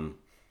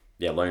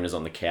Lona's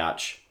on the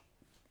couch.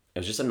 It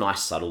was just a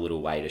nice, subtle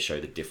little way to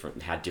show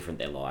how different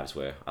their lives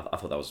were. I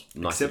thought that was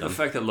nice. Except the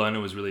fact that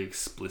Lona was really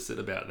explicit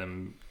about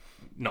them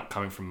not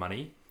coming from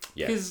money.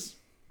 Yeah. Because,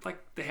 like,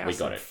 the house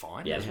is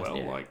fine as well.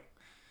 Yeah. Like,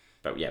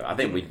 but yeah, I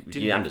think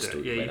you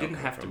understood. You didn't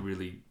have to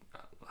really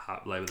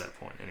labour that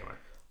point anyway.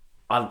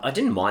 I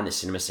didn't mind the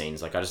cinema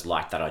scenes. Like, I just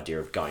liked that idea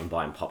of going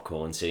buying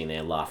popcorn, sitting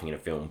there laughing at a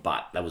film.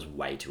 But that was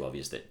way too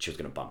obvious that she was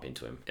going to bump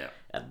into him. Yeah.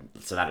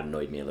 So that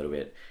annoyed me a little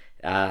bit.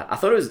 I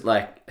thought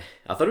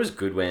it was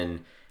good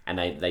when. And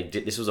they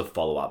did. This was a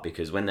follow up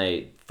because when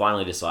they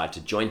finally decide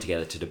to join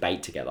together to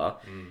debate together,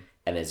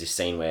 and there's this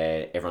scene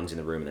where everyone's in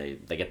the room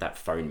and they get that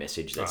phone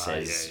message that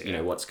says, you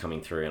know, what's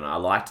coming through. And I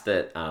liked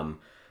that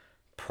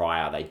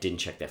prior they didn't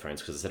check their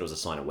phones because they said it was a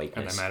sign of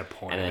weakness. And they made a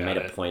point. And they made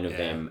a point of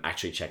them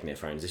actually checking their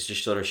phones. This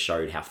just sort of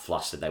showed how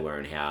flustered they were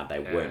and how they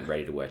weren't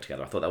ready to work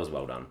together. I thought that was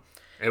well done.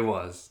 It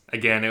was.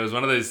 Again, it was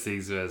one of those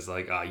things where it's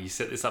like, you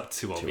set this up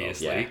too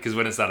obviously. Because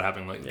when it started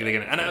happening, like,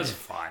 and it was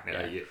fine.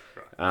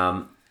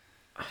 Right.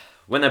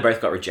 When they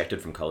both got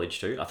rejected from college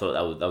too, I thought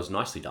that was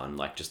nicely done.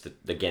 Like, just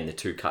the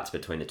two cuts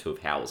between the two of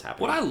how it was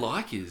happening. What I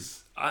like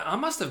is, I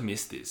must have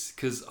missed this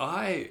because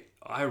I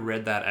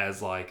read that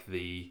as like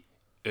the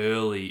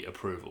early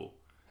approval.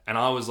 And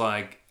I was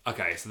like,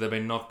 okay, so they've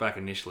been knocked back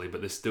initially, but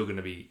there's still going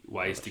to be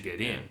ways to get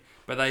in.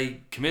 But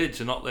they committed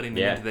to not letting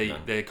them into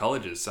their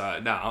colleges. So,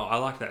 no, I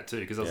like that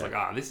too because I was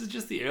like, this is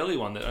just the early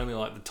one that only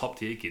like the top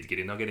tier kids get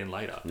in. They'll get in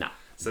later. No.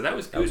 So that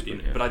was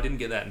good, but I didn't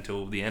get that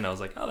until the end. I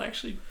was like, they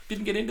actually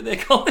didn't get into their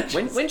college.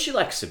 When she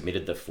like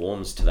submitted the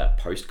forms to that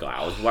post guy,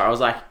 I was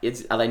like,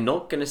 are they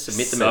not going to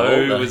submit them so at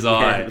all? So was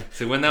I.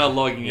 So when they were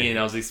logging in,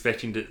 I was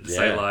expecting to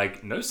say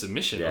like, no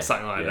submission or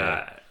something like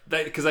that.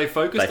 Because they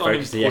focused on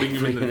him putting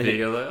him in the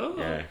thing. I was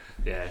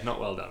like, not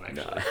well done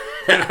actually.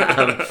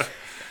 No.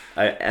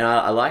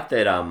 I like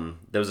that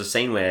there was a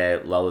scene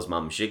where Lona's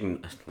mum,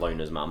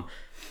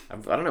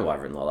 I don't know why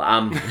I've written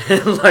Lola.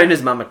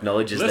 Lona's mum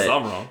acknowledges Unless that...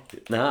 I'm wrong.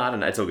 No, I don't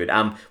know. It's all good.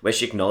 Where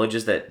she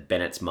acknowledges that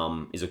Bennett's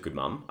mum is a good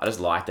mum. I just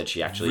like that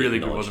she actually really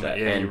acknowledged good, wasn't that.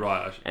 it? Yeah, you're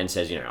right. And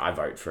says, I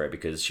vote for her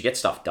because she gets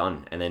stuff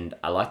done. And then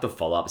I like the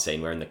follow-up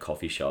scene where in the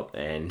coffee shop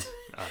and...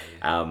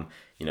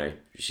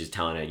 she's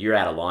telling her, you're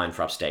out of line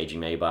for upstaging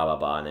me, blah, blah,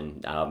 blah.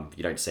 And then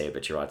you don't see it,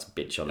 but she writes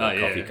bitch on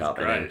the coffee cup.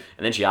 And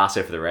then she asks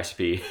her for the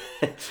recipe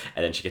and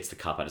then she gets the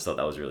cup. I just thought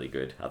that was really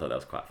good. I thought that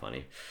was quite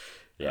funny.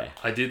 Yeah,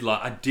 I did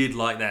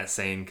like that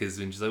scene because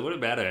when she's like, "What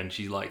about her?" and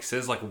she like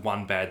says like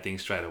one bad thing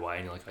straight away,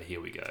 and you're like, "Oh, here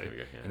we go."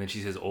 And then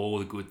she says all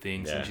the good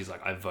things, and she's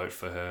like, "I vote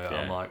for her."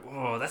 I'm like,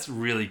 "Oh, that's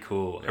really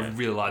cool." I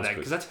really like that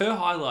because that's her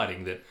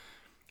highlighting that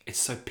it's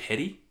so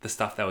petty the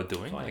stuff they were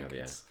doing.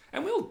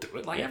 And we all do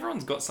it. Like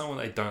everyone's got someone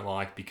they don't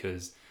like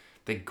because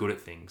they're good at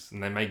things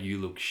and they make you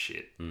look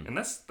shit, and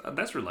that's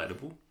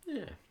relatable.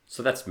 Yeah.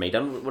 So that's me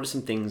done. What are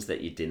some things that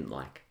you didn't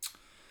like?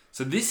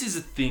 So this is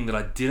a thing that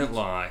I didn't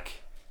like.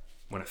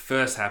 When it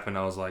first happened,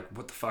 I was like,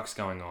 what the fuck's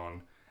going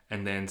on?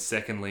 And then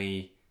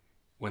secondly,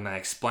 when they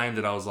explained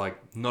it, I was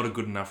like, not a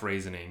good enough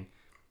reasoning.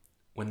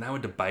 When they were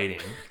debating...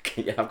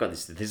 yeah, I've got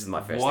this. This is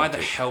my first Why the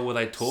hell were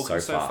they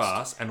talking so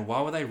fast? And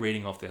why were they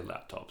reading off their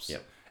laptops?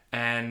 Yep.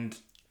 And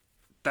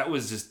that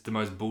was just the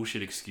most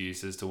bullshit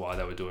excuse as to why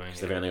they were doing it.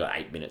 They've only got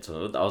 8 minutes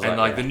on it. I was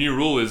the new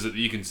rule is that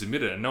you can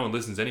submit it and no one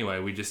listens anyway.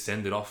 We just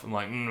send it off. I'm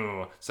like,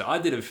 no. So I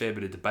did a fair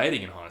bit of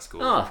debating in high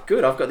school. Oh,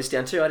 good. I've got this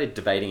down too. I did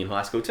debating in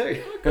high school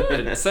too.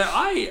 Good. So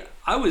I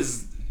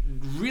was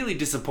really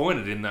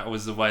disappointed in that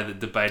was the way that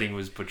debating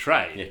was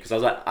portrayed. Yeah, because I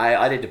was like,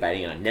 I did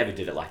debating and I never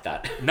did it like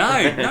that.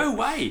 No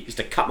way. Just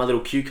to cut my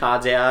little cue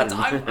cards out.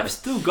 I've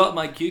still got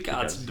my cue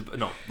cards,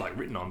 not like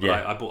written on, but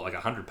I bought like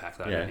 100 packs.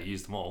 I never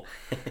used them all.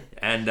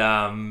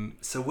 And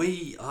so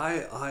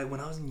I when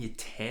I was in year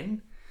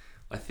 10,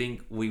 I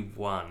think we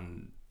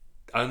won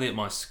only at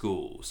my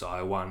school. So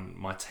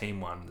my team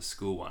won, the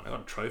school won. I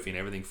got a trophy and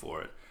everything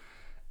for it.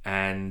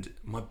 And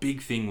my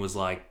big thing was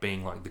like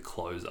being like the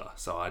closer.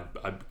 So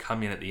I'd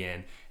come in at the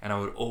end and I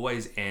would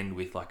always end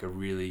with like a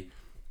really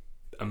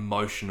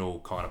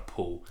emotional kind of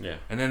pull. Yeah.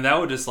 And then they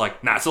were just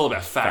like, nah, it's all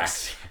about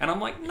facts. And I'm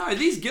like, no,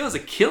 these girls are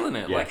killing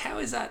it. Yeah. Like, how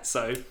is that?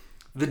 So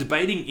the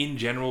debating in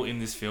general in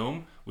this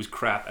film was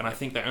crap. And I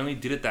think they only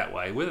did it that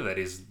way. Whether that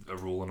is a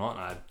rule or not,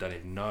 I don't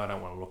even know. I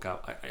don't want to look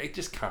up. It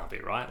just can't be,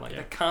 right? Like,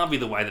 that can't be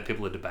the way that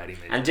people are debating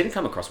these. And it didn't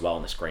come across well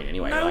on the screen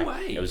anyway. No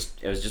way. It was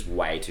just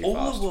way too all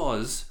fast. All it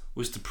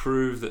was to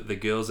prove that the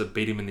girls that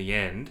beat him in the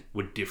end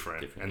were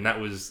different. And that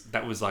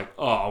was like,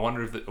 oh, I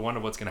wonder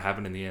what's going to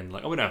happen in the end.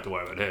 Like, oh, we don't have to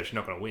worry about her. She's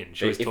not going to win.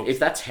 If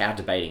that's how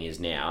debating is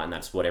now, and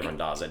that's what everyone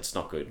does, it's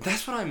not good.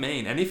 That's what I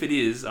mean. And if it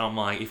is, I'm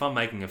like, if I'm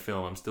making a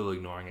film, I'm still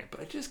ignoring it.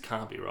 But it just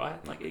can't be,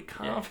 right? Like, it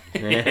can't be.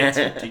 It's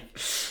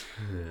ridiculous.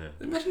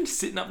 Imagine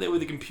sitting up there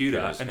with a computer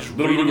and just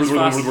reading as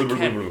fast as you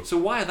can. So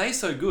why are they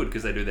so good?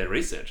 Because they do their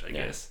research, I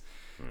guess.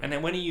 And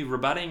then when are you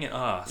rebutting it?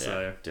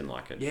 Didn't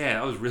like it. Yeah,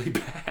 that was really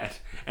bad.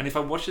 And if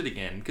I watch it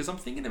again, because I'm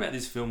thinking about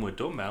this film we're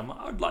talking about, I'm like,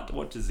 I would like to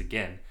watch this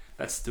again.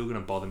 That's still going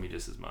to bother me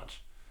just as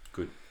much.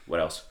 Good. What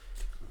else?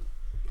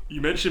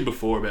 You mentioned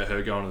before about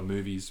her going to the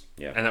movies.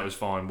 Yeah. And that was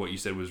fine. What you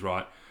said was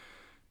right.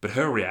 But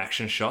her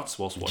reaction shots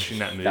whilst watching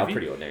that movie... They were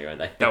pretty ordinary, weren't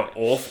they? They were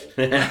awful.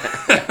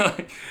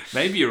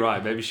 Maybe you're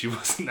right. Maybe she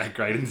wasn't that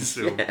great in this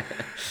film.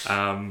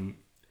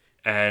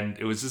 And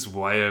it was just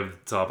way over the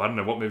top. I don't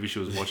know what movie she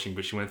was watching,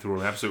 but she went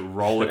through an absolute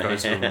roller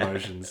coaster of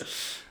emotions.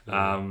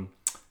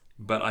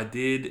 But I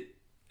did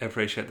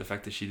appreciate the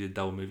fact that she did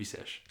double movie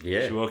sesh.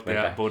 Yeah. She walked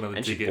out, bought another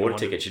and ticket. She bought a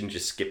ticket. She didn't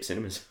just skip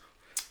cinemas.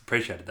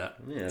 Appreciated that.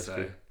 Yeah, that's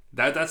good.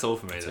 That's all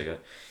for me.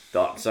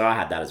 So I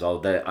had that as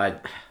well.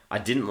 I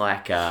didn't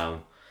like...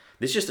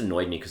 this just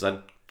annoyed me because I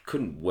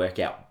couldn't work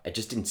out. It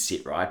just didn't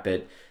sit right.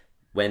 But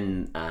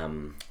when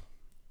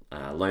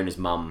Lona's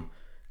mum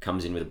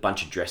comes in with a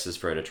bunch of dresses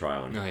for her to try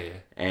on. Oh, yeah.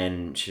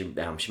 And she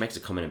makes a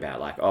comment about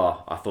like,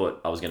 oh, I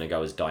thought I was going to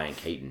go as Diane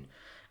Keaton.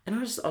 And I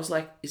was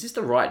like, is this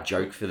the right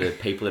joke for the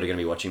people that are going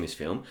to be watching this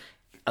film?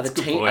 Are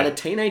the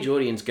teenage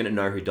audience going to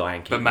know who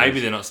Diane Keaton is? But maybe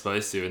they're not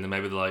supposed to, and then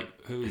maybe they're like,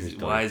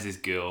 why is this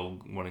girl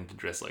wanting to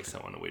dress like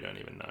someone that we don't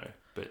even know?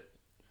 But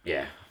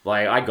yeah,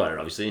 like I got it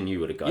obviously, and you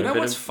would have got it. You know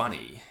what's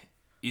funny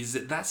is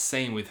that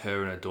scene with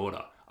her and her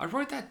daughter. I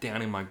wrote that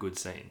down in my good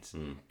scenes,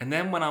 and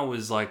then when I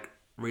was like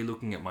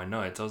re-looking at my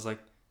notes, I was like,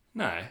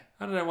 no, I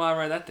don't know why I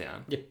wrote that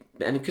down. Yeah,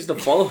 and because the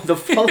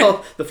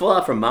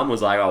follow-up from Mum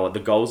was like, oh,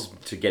 the goal's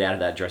to get out of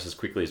that dress as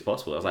quickly as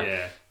possible. I was like,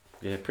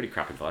 yeah, pretty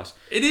crap advice.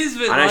 It is,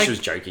 but I know she was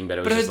joking, but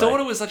it was. But just her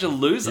daughter was such a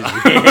loser.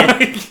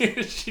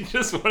 She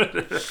just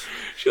wanted to.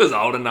 She was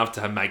old enough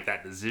to make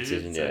that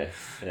decision. So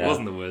it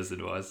wasn't the worst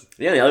advice.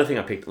 The only other thing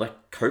I picked,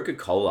 like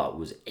Coca-Cola,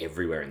 was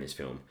everywhere in this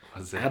film.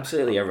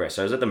 Absolutely everywhere.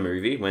 So I was at the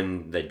movie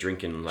when they're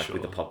drinking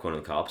with the popcorn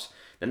and the cups.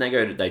 Then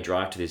they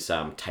drive to this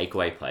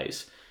takeaway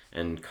place.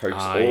 And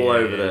Coke's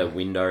over the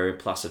window,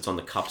 plus it's on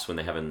the cups when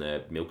they're having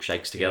the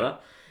milkshakes together.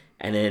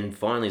 And then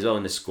finally as well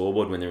in the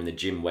scoreboard when they're in the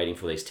gym waiting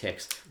for these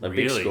texts. The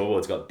big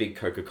scoreboard's got big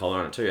Coca-Cola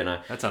on it too. And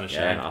that's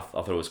unashamed. Yeah, I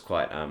thought it was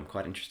quite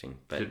interesting.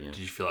 But, did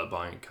you feel like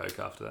buying Coke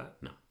after that?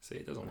 No. See,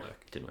 it doesn't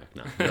work. It didn't work,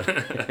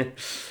 no.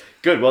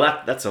 Good,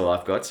 well that's all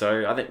I've got.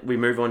 So I think we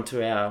move on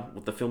to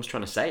what the film's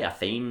trying to say, our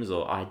themes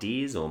or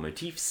ideas or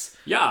motifs.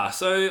 Yeah,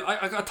 so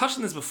I touched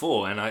on this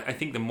before, and I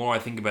think the more I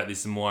think about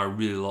this, the more I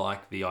really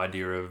like the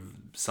idea of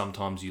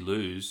sometimes you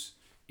lose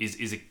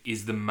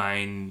is the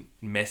main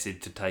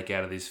message to take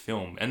out of this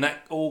film. And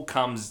that all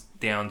comes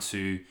down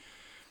to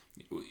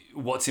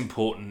what's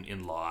important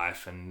in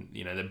life, and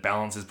the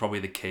balance is probably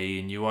the key,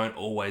 and you won't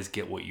always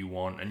get what you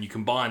want. And you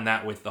combine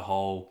that with the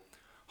whole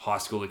high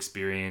school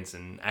experience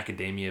and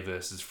academia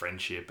versus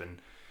friendship,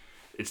 and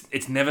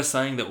it's never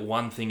saying that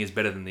one thing is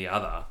better than the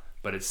other,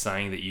 but it's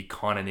saying that you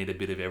kind of need a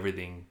bit of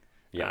everything.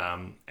 Yeah.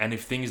 And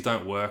if things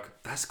don't work,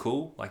 that's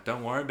cool. Like,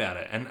 don't worry about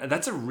it. And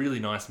that's a really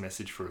nice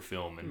message for a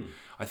film. And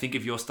I think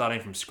if you're starting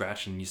from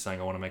scratch and you're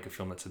saying, I want to make a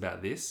film that's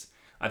about this,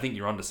 I think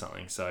you're onto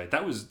something. So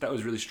that was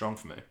really strong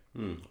for me.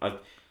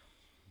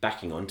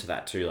 Backing onto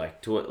that too,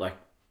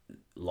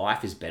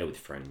 life is better with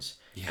friends.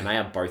 Yeah. And they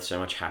are both so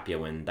much happier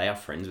when they are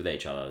friends with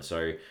each other.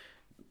 So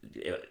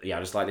yeah,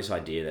 I just like this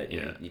idea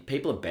that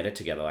people are better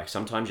together. Like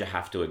sometimes you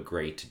have to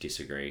agree to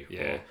disagree.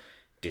 Or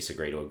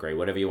disagree to agree,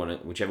 whatever you want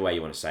to, whichever way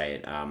you want to say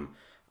it. I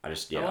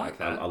like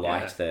that. I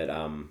liked that.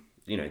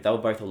 They were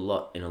both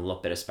in a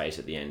lot better space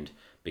at the end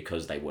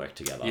because they worked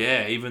together.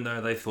 Yeah, even though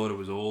they thought it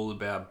was all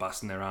about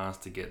busting their ass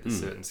to get the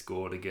certain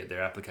score, to get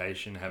their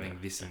application, having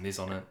this and this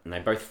on it. And they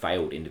both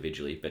failed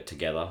individually, but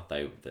together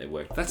they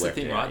worked. That's the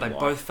thing, right? They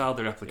both failed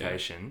their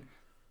application. Yeah.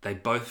 They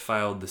both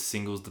failed the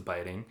singles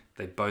debating.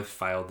 They both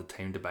failed the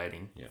team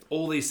debating. Yeah.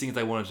 All these things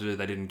they wanted to do,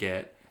 they didn't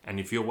get. And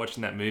if you're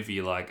watching that movie,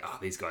 you're like, oh,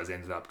 these guys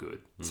ended up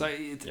good. So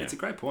it's a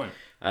great point.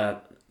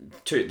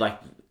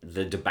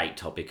 The debate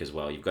topic as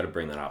well. You've got to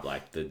bring that up.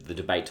 Like the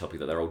debate topic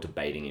that they're all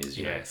debating is,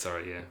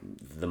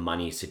 the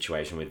money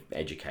situation with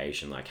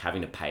education, like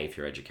having to pay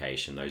for your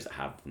education, those that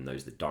have and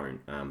those that don't.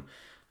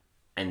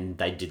 And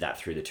they did that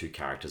through the two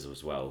characters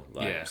as well.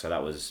 So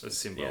that was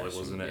symbolic,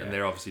 wasn't it? Yeah. And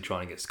they're obviously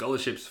trying to get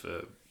scholarships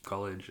for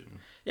college.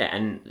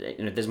 And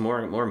there's more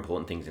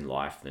important things in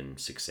life than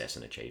success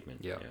and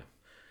achievement. Yeah.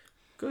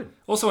 Good.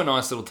 Also a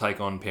nice little take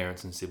on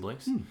parents and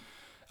siblings.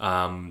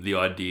 The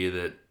idea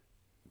that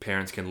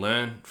parents can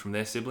learn from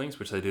their siblings,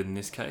 which they did in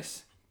this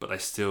case, but they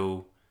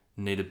still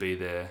need to be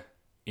there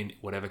in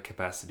whatever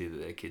capacity that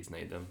their kids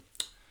need them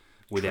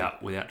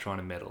without trying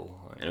to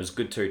meddle. And it was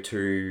good too,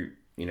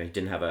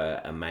 didn't have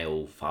a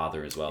male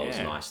father as well. Yeah. It was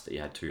nice that you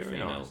had two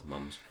female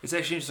mums. It's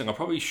actually interesting. I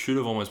probably should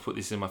have almost put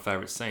this in my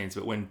favourite scenes,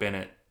 but when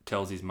Bennett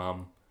tells his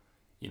mum,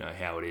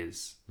 how it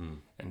is.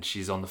 And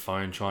she's on the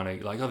phone trying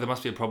to, there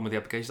must be a problem with the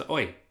application. She's like,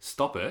 oi,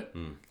 stop it.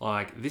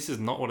 This is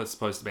not what it's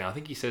supposed to be. I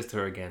think he says to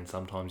her again,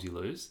 sometimes you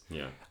lose.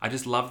 Yeah. I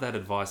just love that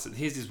advice.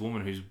 Here's this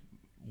woman who's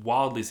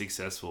wildly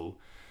successful.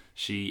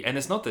 And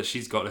it's not that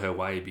she's got her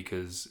way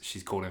because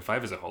she's called in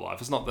favors her whole life.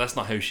 That's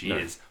not who she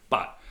is.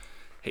 But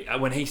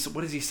what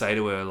does he say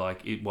to her?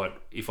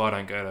 If I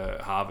don't go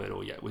to Harvard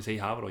was he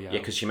Harvard or Yale? Yeah,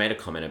 because she made a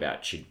comment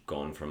about she'd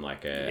gone from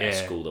a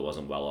school that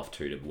wasn't well off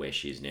to where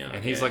she is now.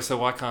 And he's like, so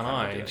why can't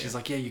I? And she's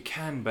like, yeah, you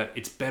can, but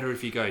it's better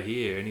if you go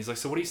here. And he's like,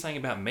 so what are you saying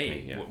about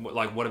me? Yeah.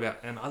 What about?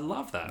 And I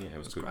love that. Yeah, it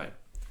was It's good. great.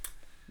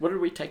 What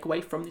did we take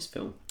away from this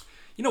film?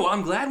 You know what?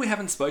 I'm glad we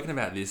haven't spoken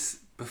about this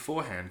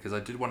beforehand because I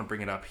did want to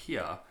bring it up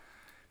here.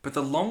 But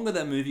the longer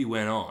that movie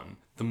went on,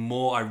 the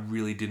more I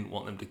really didn't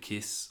want them to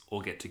kiss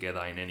or get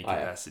together in any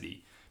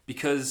capacity.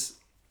 Because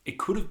it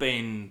could have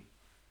been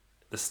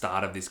the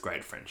start of this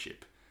great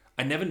friendship.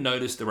 I never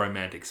noticed the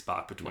romantic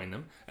spark between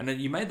them. And then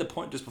you made the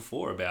point just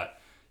before about,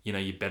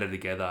 you're better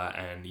together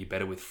and you're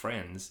better with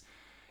friends.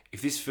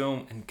 If this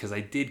film, and because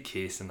they did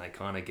kiss and they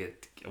kind of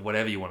get,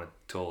 whatever you want to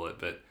call it,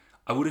 but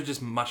I would have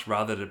just much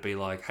rather it be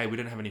like, hey, we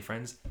don't have any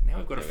friends. Now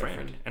we've got a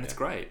friend. And it's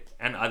great.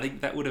 And I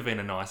think that would have been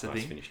a nicer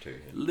thing. Finish too.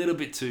 A little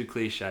bit too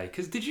cliche.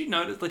 Because did you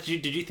notice,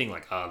 did you think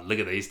look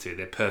at these two,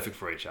 they're perfect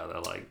for each other.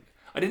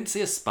 I didn't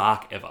see a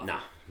spark ever. No.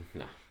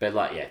 But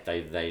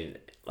they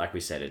like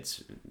we said,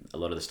 it's a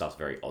lot of the stuff's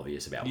very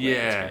obvious about where Yeah.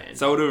 it's going to end.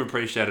 So I would have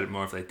appreciated it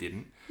more if they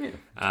didn't. Yeah.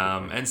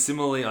 And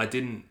similarly, I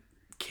didn't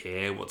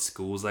care what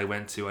schools they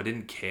went to. I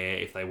didn't care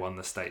if they won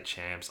the state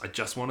champs. I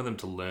just wanted them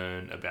to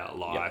learn about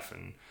life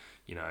and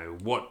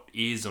what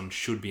is and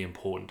should be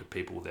important to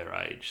people their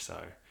age. So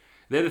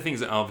they're the things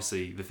that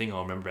obviously the thing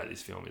I'll remember about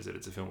this film is that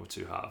it's a film with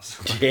two halves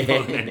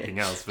more than anything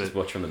else. But just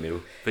watch from the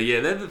middle. But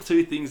yeah, they're the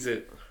two things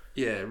that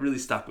really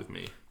stuck with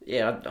me.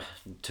 Yeah,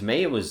 to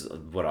me it was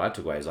what I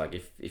took away is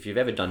if you've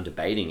ever done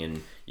debating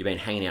and you've been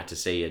hanging out to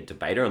see a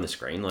debater on the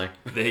screen,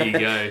 there you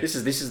go. this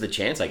is the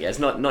chance, I guess.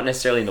 Not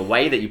necessarily in the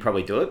way that you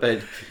probably do it,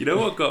 but you know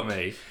what got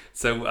me?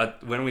 So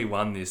when we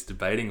won this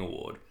debating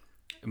award,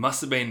 it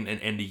must have been an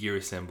end of year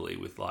assembly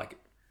with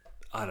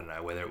I don't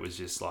know whether it was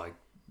just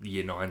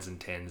year 9s and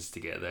 10s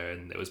together,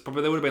 and there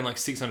would have been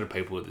 600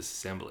 people at this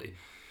assembly,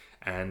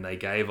 and they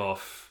gave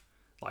off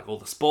all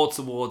the sports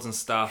awards and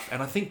stuff.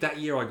 And I think that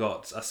year I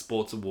got a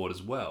sports award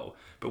as well.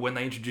 But when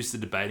they introduced the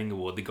debating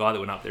award, the guy that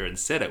went up there and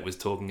said it was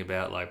talking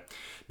about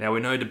now we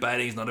know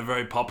debating is not a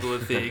very popular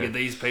thing, and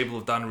these people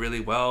have done really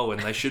well,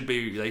 and they should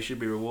be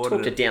rewarded.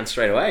 talked it down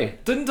straight away.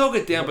 Didn't talk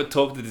it down, but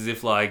talked it as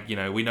if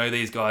we know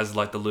these guys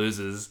are the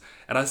losers.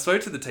 And I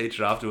spoke to the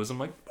teacher afterwards. I'm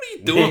like, what are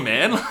you doing,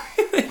 man?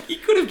 You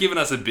could have given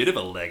us a bit of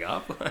a leg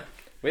up.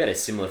 We had a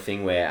similar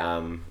thing where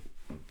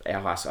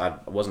I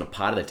wasn't a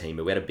part of the team,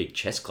 but we had a big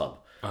chess club.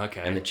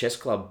 Okay. And the chess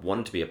club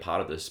wanted to be a part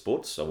of the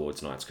sports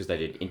awards nights because they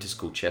did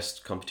inter-school chess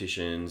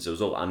competitions. It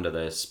was all under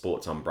the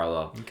sports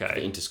umbrella for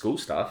the inter-school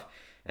stuff.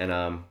 And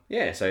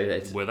so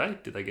it's... Were they?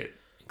 Did they get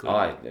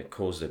included? It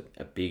caused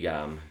a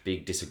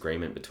big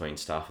disagreement between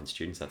staff and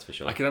students, that's for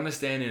sure. I can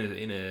understand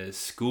in a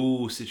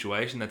school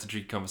situation that's a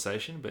tricky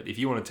conversation, but if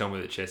you want to tell me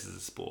that chess is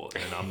a sport,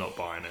 then I'm not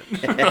buying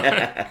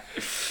it.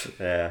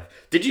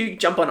 Did you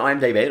jump on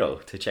IMDb at all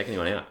to check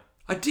anyone out?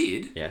 I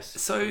did. Yes.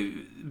 So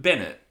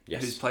Bennett,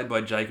 Yes. who's played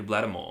by Jacob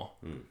Lattimore,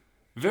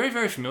 very,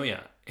 very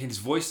familiar. His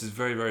voice is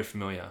very, very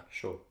familiar.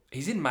 Sure.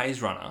 He's in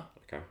Maze Runner.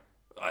 Okay.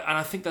 And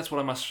I think that's what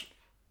I must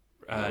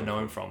know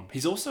him from.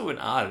 He's also an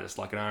artist,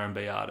 an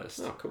R&B artist.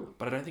 Oh, cool.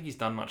 But I don't think he's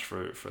done much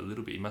for a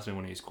little bit. He must have been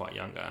when he was quite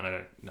younger, and I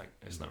don't know.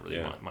 It's not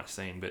really my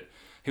scene, but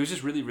he was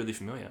just really, really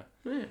familiar.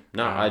 Yeah.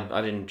 No,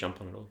 I didn't jump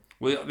on at all.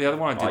 Well, the other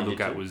one I did look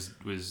at too.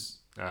 was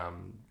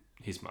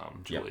his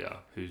mum, Julia,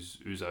 who's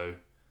Uzo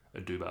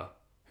Aduba,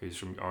 who's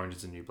from Orange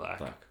is the New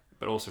Black,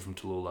 but also from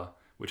Tallulah,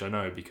 which I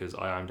know because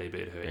I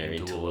IMDb'd her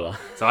in Tallulah.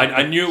 So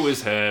I knew it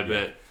was her,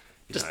 but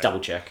just double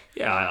check.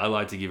 Yeah, I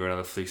like to give her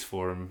another Flix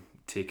Forum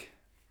tick.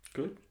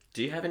 Good.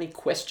 Do you have any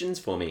questions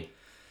for me?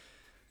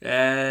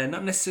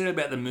 Not necessarily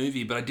about the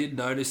movie, but I did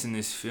notice in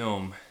this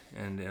film,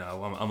 and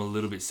I'm a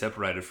little bit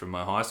separated from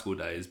my high school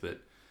days,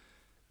 but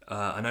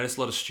I noticed a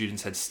lot of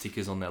students had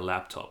stickers on their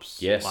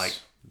laptops.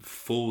 Yes.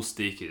 Full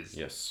stickers.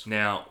 Yes.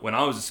 Now, when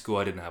I was at school,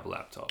 I didn't have a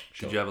laptop.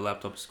 Sure. Did you have a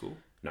laptop at school?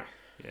 No.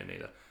 Yeah,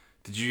 neither.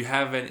 Did you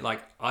have any,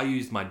 I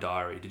used my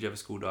diary. Did you have a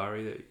school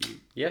diary that you...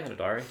 Yeah, I had a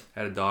diary.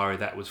 Had a diary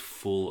that was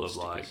full of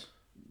Stickers.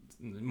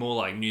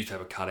 more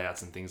newspaper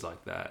cutouts and things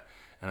like that.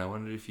 And I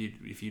wondered if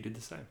you did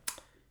the same.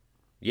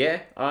 Yeah,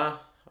 I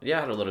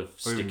had a lot of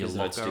Or even stickers your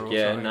that I'd stick. locker or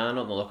Yeah, something? no,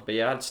 not in the locker, but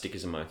yeah, I had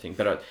stickers in my thing.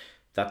 But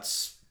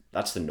that's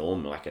the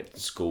norm. At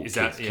school, Is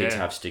kids, that- kids yeah.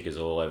 have stickers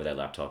all over their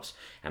laptops,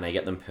 and they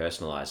get them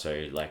personalized. So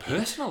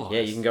Personalised? Yeah,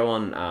 you can go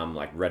on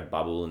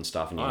Redbubble and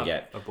stuff, and you can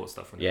get I bought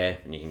stuff from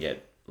and you can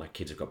get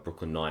kids have got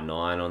Brooklyn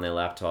Nine-Nine on their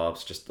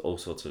laptops, just all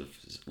sorts of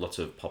lots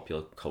of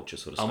popular culture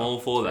sort of stuff. I'm all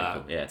for It's very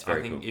that. cool. Yeah, it's very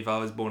I think cool. if I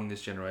was born in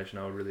this generation,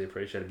 I would really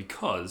appreciate it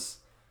because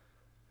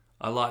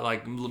I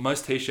like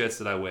most t-shirts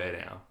that I wear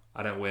now.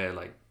 I don't wear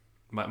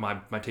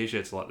my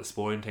t-shirts are the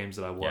sporting teams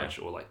that I watch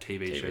or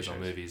TV shows or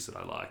movies that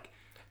I like.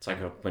 It's like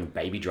when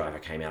Baby Driver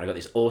came out. I got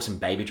this awesome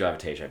Baby Driver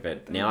t-shirt,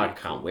 but now I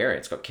can't wear it.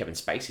 It's got Kevin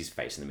Spacey's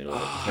face in the middle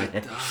of it.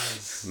 It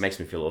does. It makes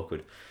me feel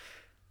awkward.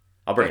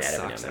 I'll bring That it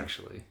out every now sucks, and then.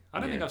 actually. I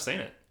don't think I've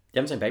seen it. You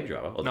haven't seen Baby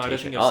Driver? Or the No, I don't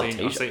t-shirt? think I've the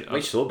seen- I've t-shirt. seen-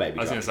 We saw Baby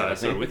I was Driver. going to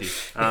say, I saw it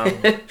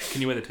with you.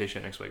 Can you wear the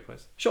t-shirt next week,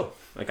 please? Sure.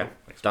 Okay.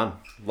 Done.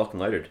 Locked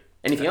and loaded.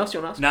 Anything else you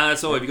want to ask? No,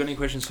 that's all. Have you got any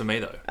questions for me,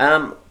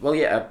 though? Well,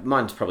 yeah,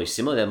 mine's probably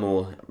similar. They're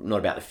more not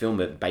about the film,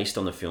 but based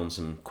on the film.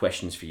 Some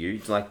questions for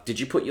you. Like, did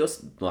you put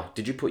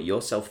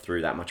yourself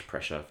through that much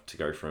pressure to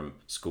go from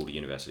school to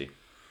university?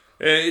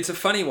 It's a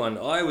funny one.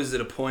 I was at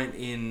a point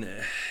in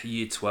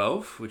year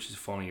 12, which is the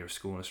final year of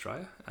school in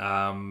Australia,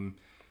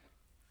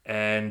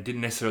 and didn't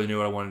necessarily know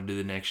what I wanted to do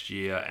the next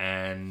year.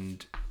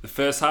 And the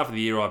first half of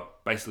the year, I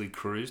basically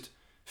cruised,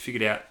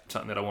 figured out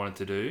something that I wanted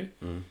to do,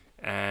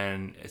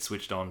 and it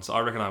switched on. So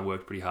I reckon I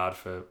worked pretty hard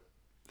for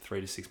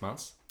 3 to 6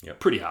 months. Yep.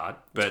 Pretty hard,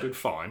 but good.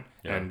 fine.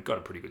 Yeah. And got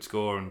a pretty good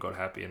score and got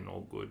happy and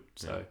all good.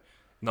 So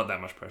not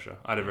that much pressure.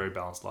 I had a very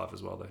balanced life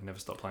as well, though. Never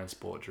stopped playing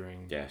sport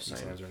during Same.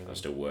 exams or anything. I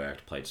still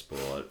worked, played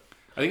sport.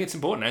 I think it's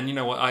important. And you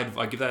know what?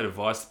 I give that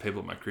advice to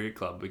people at my cricket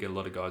club. We get a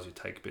lot of guys who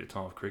take a bit of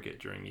time off cricket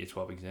during year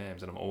 12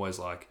 exams. And I'm always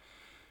like,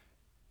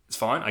 it's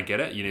fine. I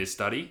get it. You need to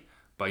study.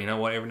 But you know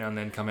what? Every now and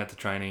then come out to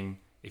training.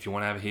 If you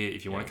want to have a hit,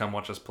 if you want to come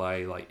watch us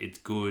play, like, it's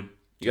good.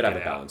 You got to have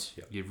get a out. balance.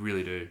 Yeah. You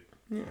really do.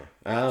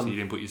 Yeah. So you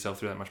didn't put yourself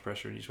through that much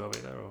pressure in year 12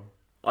 either? Or?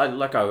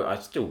 I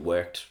still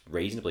worked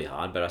reasonably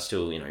hard, but I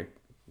still,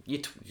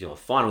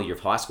 final year of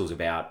high school is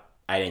about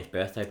 18th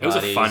birthday was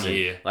parties. a fun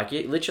year. Like,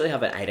 you literally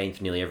have an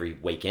 18th nearly every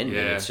weekend.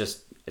 Yeah. And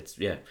it's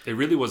It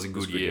really was a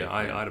good good year. year,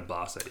 I had a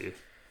blast that year.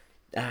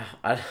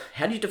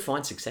 how do you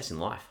define success in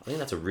life? I think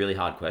that's a really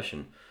hard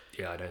question.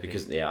 Yeah, I don't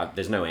Because, think...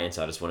 there's no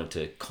answer. I just wanted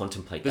to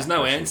contemplate There's that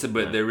no question. answer,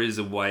 but there is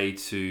a way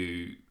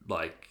to,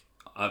 like...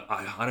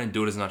 I don't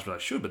do it as much as I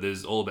should, but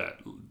there's all about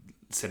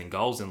setting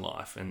goals in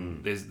life,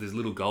 and there's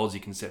little goals you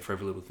can set for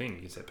every little thing.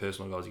 You can set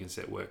personal goals, you can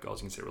set work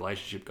goals, you can set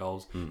relationship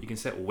goals, you can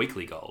set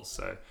weekly goals.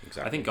 So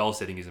I think goal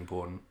setting is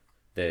important.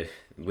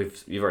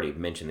 You've already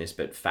mentioned this,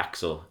 but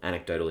facts or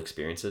anecdotal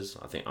experiences.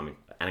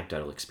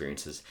 Anecdotal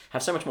experiences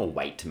have so much more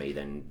weight to me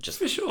than just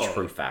For sure.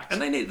 true facts.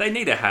 And they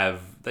need to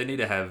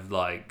have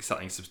like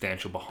something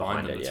substantial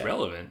behind them it, that's yeah.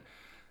 relevant.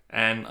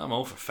 And I'm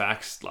all for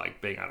facts,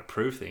 like being able to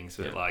prove things,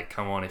 but like,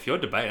 come on, if you're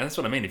debating, that's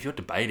what I mean. If you're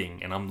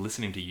debating and I'm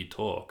listening to you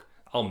talk,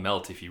 I'll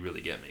melt if you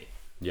really get me.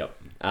 Yep.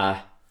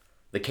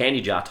 The candy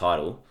jar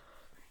title,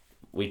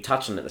 we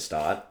touched on it at the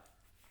start.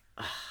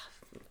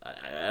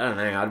 I don't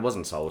know. I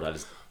wasn't sold.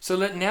 So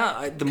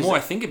the more I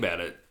think about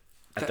it,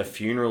 At the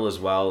funeral as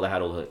well, they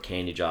had all the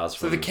candy jars.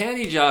 so the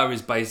candy jar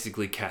is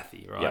basically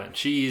Kathy, right? Yeah.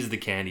 She is the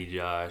candy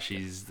jar.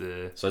 She's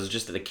the... So it's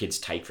just that the kids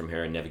take from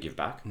her and never give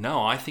back?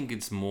 No, I think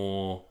it's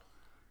more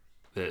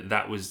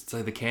that was...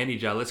 So the candy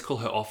jar, let's call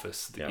her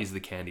office, is the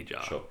candy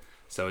jar. Sure.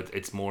 So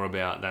it's more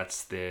about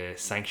that's their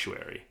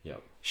sanctuary.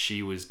 Yep.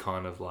 She was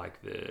kind of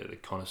like the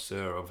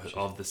connoisseur of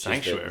the She's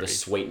sanctuary. the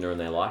sweetener in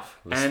their life.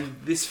 And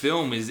this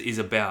film is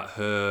about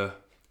her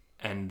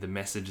and the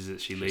messages that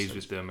she leaves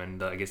with them,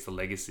 and I guess the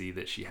legacy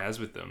that she has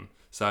with them.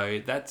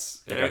 So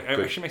that's it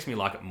actually makes me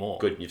like it more.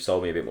 Good, you've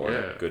sold me a bit more. on Yeah.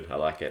 it. Good, I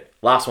like it.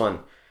 Last one.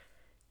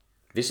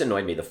 This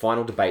annoyed me. The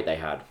final debate they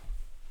had.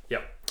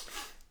 Yep.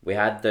 We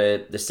had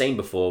the scene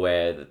before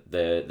where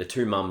the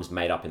two mums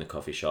made up in the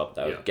coffee shop.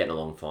 They were Yeah. getting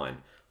along fine.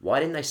 Why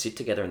didn't they sit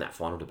together in that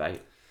final debate?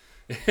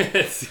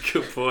 That's a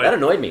good point. That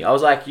annoyed me. I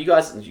was like, you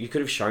guys, you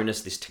could have shown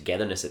us this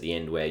togetherness at the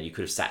end where you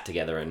could have sat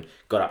together and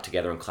got up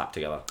together and clapped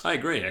together. I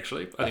agree,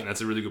 actually. I think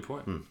that's a really good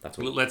point. That's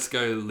what, Let's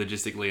go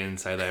logistically and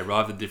say they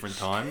arrived at different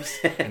times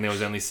and there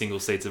was only single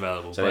seats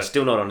available. so they're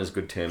still not on as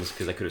good terms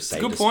because they could have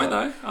saved good a point,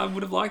 spot. though. I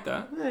would have liked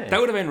that. Yeah. That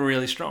would have been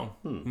really strong.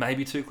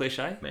 Maybe too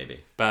cliche,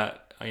 Maybe.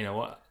 but you know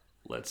what?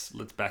 Let's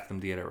back them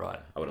to get it right.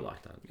 I would have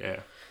liked that. Yeah.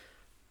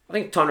 I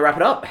think time to wrap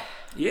it up.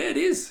 Yeah, it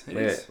is. It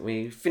is.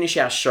 We finish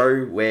our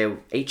show where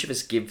each of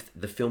us give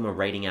the film a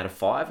rating out of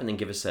 5 and then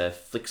give us a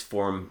Flix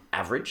Forum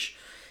average.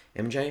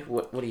 MJ,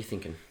 what are you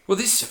thinking? Well,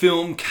 this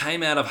film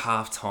came out of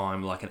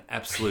halftime like an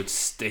absolute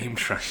steam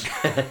train.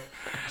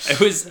 It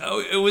was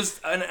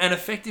an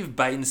effective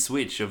bait and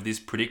switch of this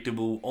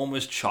predictable,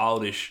 almost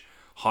childish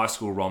high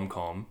school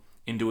rom-com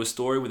into a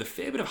story with a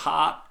fair bit of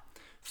heart,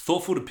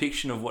 thoughtful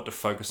depiction of what to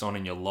focus on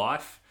in your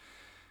life.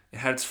 It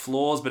had its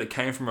flaws, but it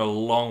came from a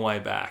long way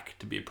back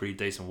to be a pretty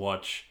decent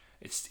watch.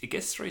 It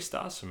gets 3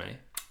 stars for me.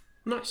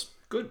 Nice.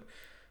 Good.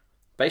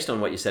 Based on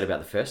what you said about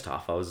the first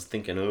half, I was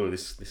thinking,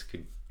 this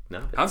could...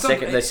 No.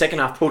 The second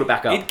half pulled it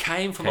back up. It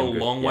came from a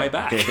long way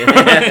back.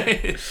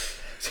 I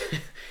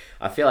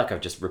feel like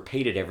I've just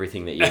repeated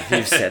everything that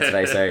you've said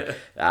today. So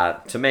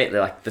to me,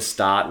 like the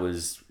start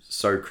was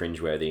so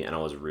cringeworthy and I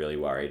was really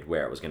worried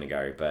where it was going to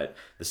go. But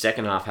the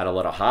second half had a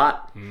lot of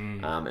heart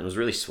and it was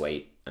really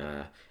sweet.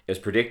 It was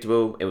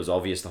predictable. It was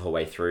obvious the whole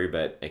way through,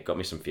 but it got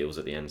me some feels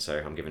at the end.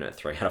 So I'm giving it a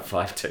 3 out of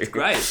 5 too.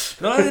 Great.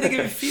 Not only did it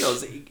give me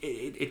feels,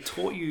 it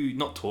taught you,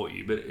 not taught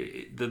you, but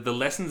the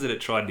lessons that it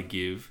tried to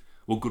give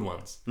were good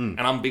ones. And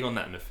I'm big on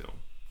that in a film.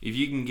 If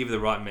you can give the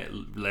right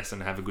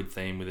lesson, have a good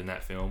theme within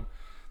that film,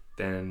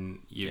 then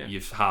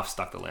you've half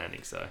stuck the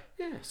landing. So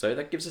Yeah, so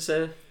that gives us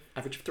a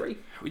average of 3.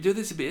 we do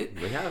this a bit.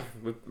 We have.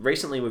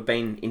 Recently, we've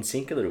been in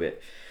sync a little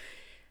bit.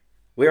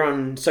 We're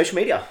on social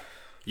media.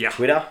 Yeah.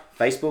 Twitter,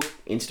 Facebook,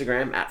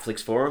 Instagram,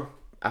 @FlixForum,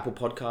 Apple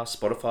Podcasts,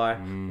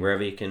 Spotify,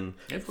 wherever you can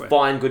Everywhere.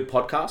 find good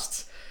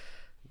podcasts.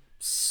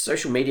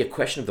 Social media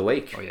question of the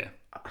week. Oh yeah.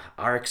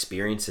 Are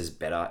experiences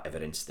better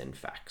evidence than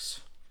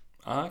facts?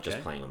 Okay.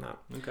 Just playing on that.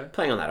 Okay.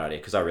 Playing on that idea,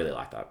 because I really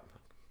like that.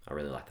 I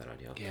really like that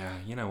idea. Yeah,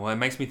 you know what? It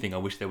makes me think I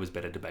wish there was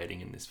better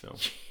debating in this film.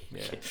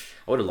 Yeah.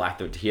 I would have liked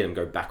to hear them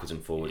go backwards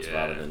and forwards Yeah.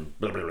 rather than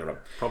blah, blah, blah, blah.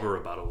 Proper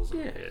rebuttals.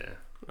 Yeah. Yeah.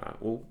 All right,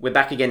 well, we're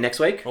back again next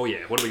week. Oh yeah.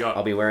 What do we got?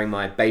 I'll be wearing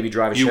my Baby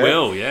Driver You shirt.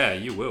 will. Yeah,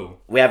 you will.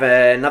 We have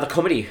another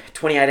comedy,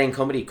 2018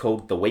 comedy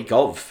called The Week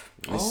Of.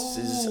 This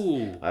is,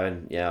 Oh.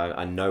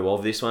 I know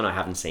of this one. I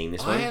haven't seen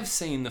this I one. have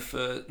seen the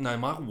first. No,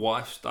 my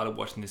wife started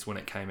watching this when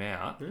it came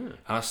out, and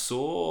I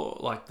saw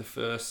like the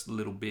first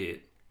little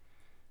bit.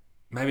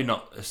 Maybe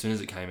not as soon as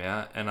it came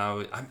out, and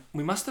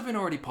we must have been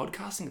already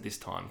podcasting at this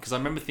time because I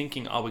remember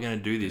thinking, "Oh, we're going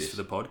to do this for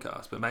the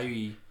podcast," but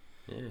maybe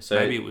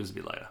it was a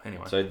bit later.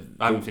 Anyway, So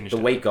I haven't finished.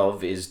 The Week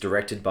Of is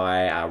directed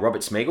by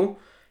Robert Smigel,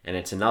 and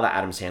it's another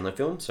Adam Sandler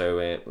film. So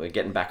we're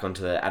getting back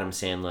onto the Adam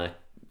Sandler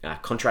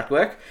contract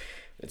work.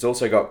 It's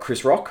also got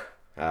Chris Rock,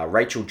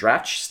 Rachel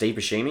Dratch, Steve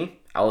Buscemi,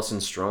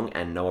 Alison Strong,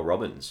 and Noah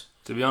Robbins.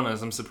 To be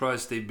honest, I'm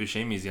surprised Steve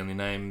Buscemi is the only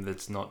name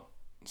that's not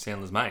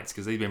Sandler's mates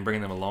because he's been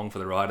bringing them along for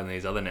the ride in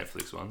these other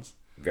Netflix ones.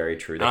 Very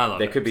true. I love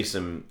There it. could be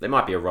there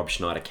might be a Rob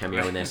Schneider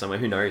cameo in there somewhere.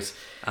 Who knows?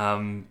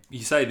 You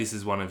say this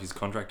is one of his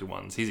contracted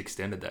ones. He's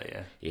extended that,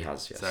 yeah. He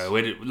has, yes. So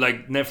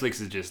Netflix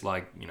is just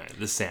like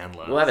the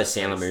Sandler. We'll have a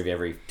Sandler movie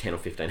every 10 or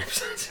 15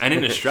 episodes. And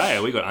in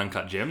Australia, we got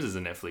Uncut Gems as a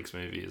Netflix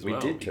movie as We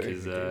well. did too,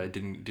 Because we it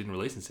didn't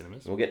release in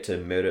cinemas. We'll get to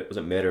Murder. Was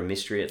it Murder and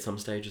Mystery at some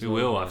stage as We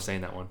well? will. I've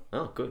seen that one.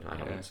 Oh, good. I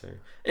haven't. So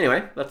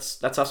anyway,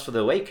 that's us for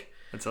the week.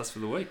 That's us for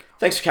the week.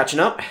 Thanks for catching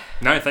up.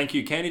 No, thank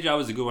you. Candy Jar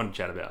was a good one to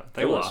chat about.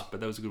 They It were, was. but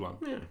that was a good one.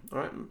 Yeah. All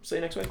right. See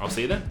you next week. I'll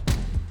see you then.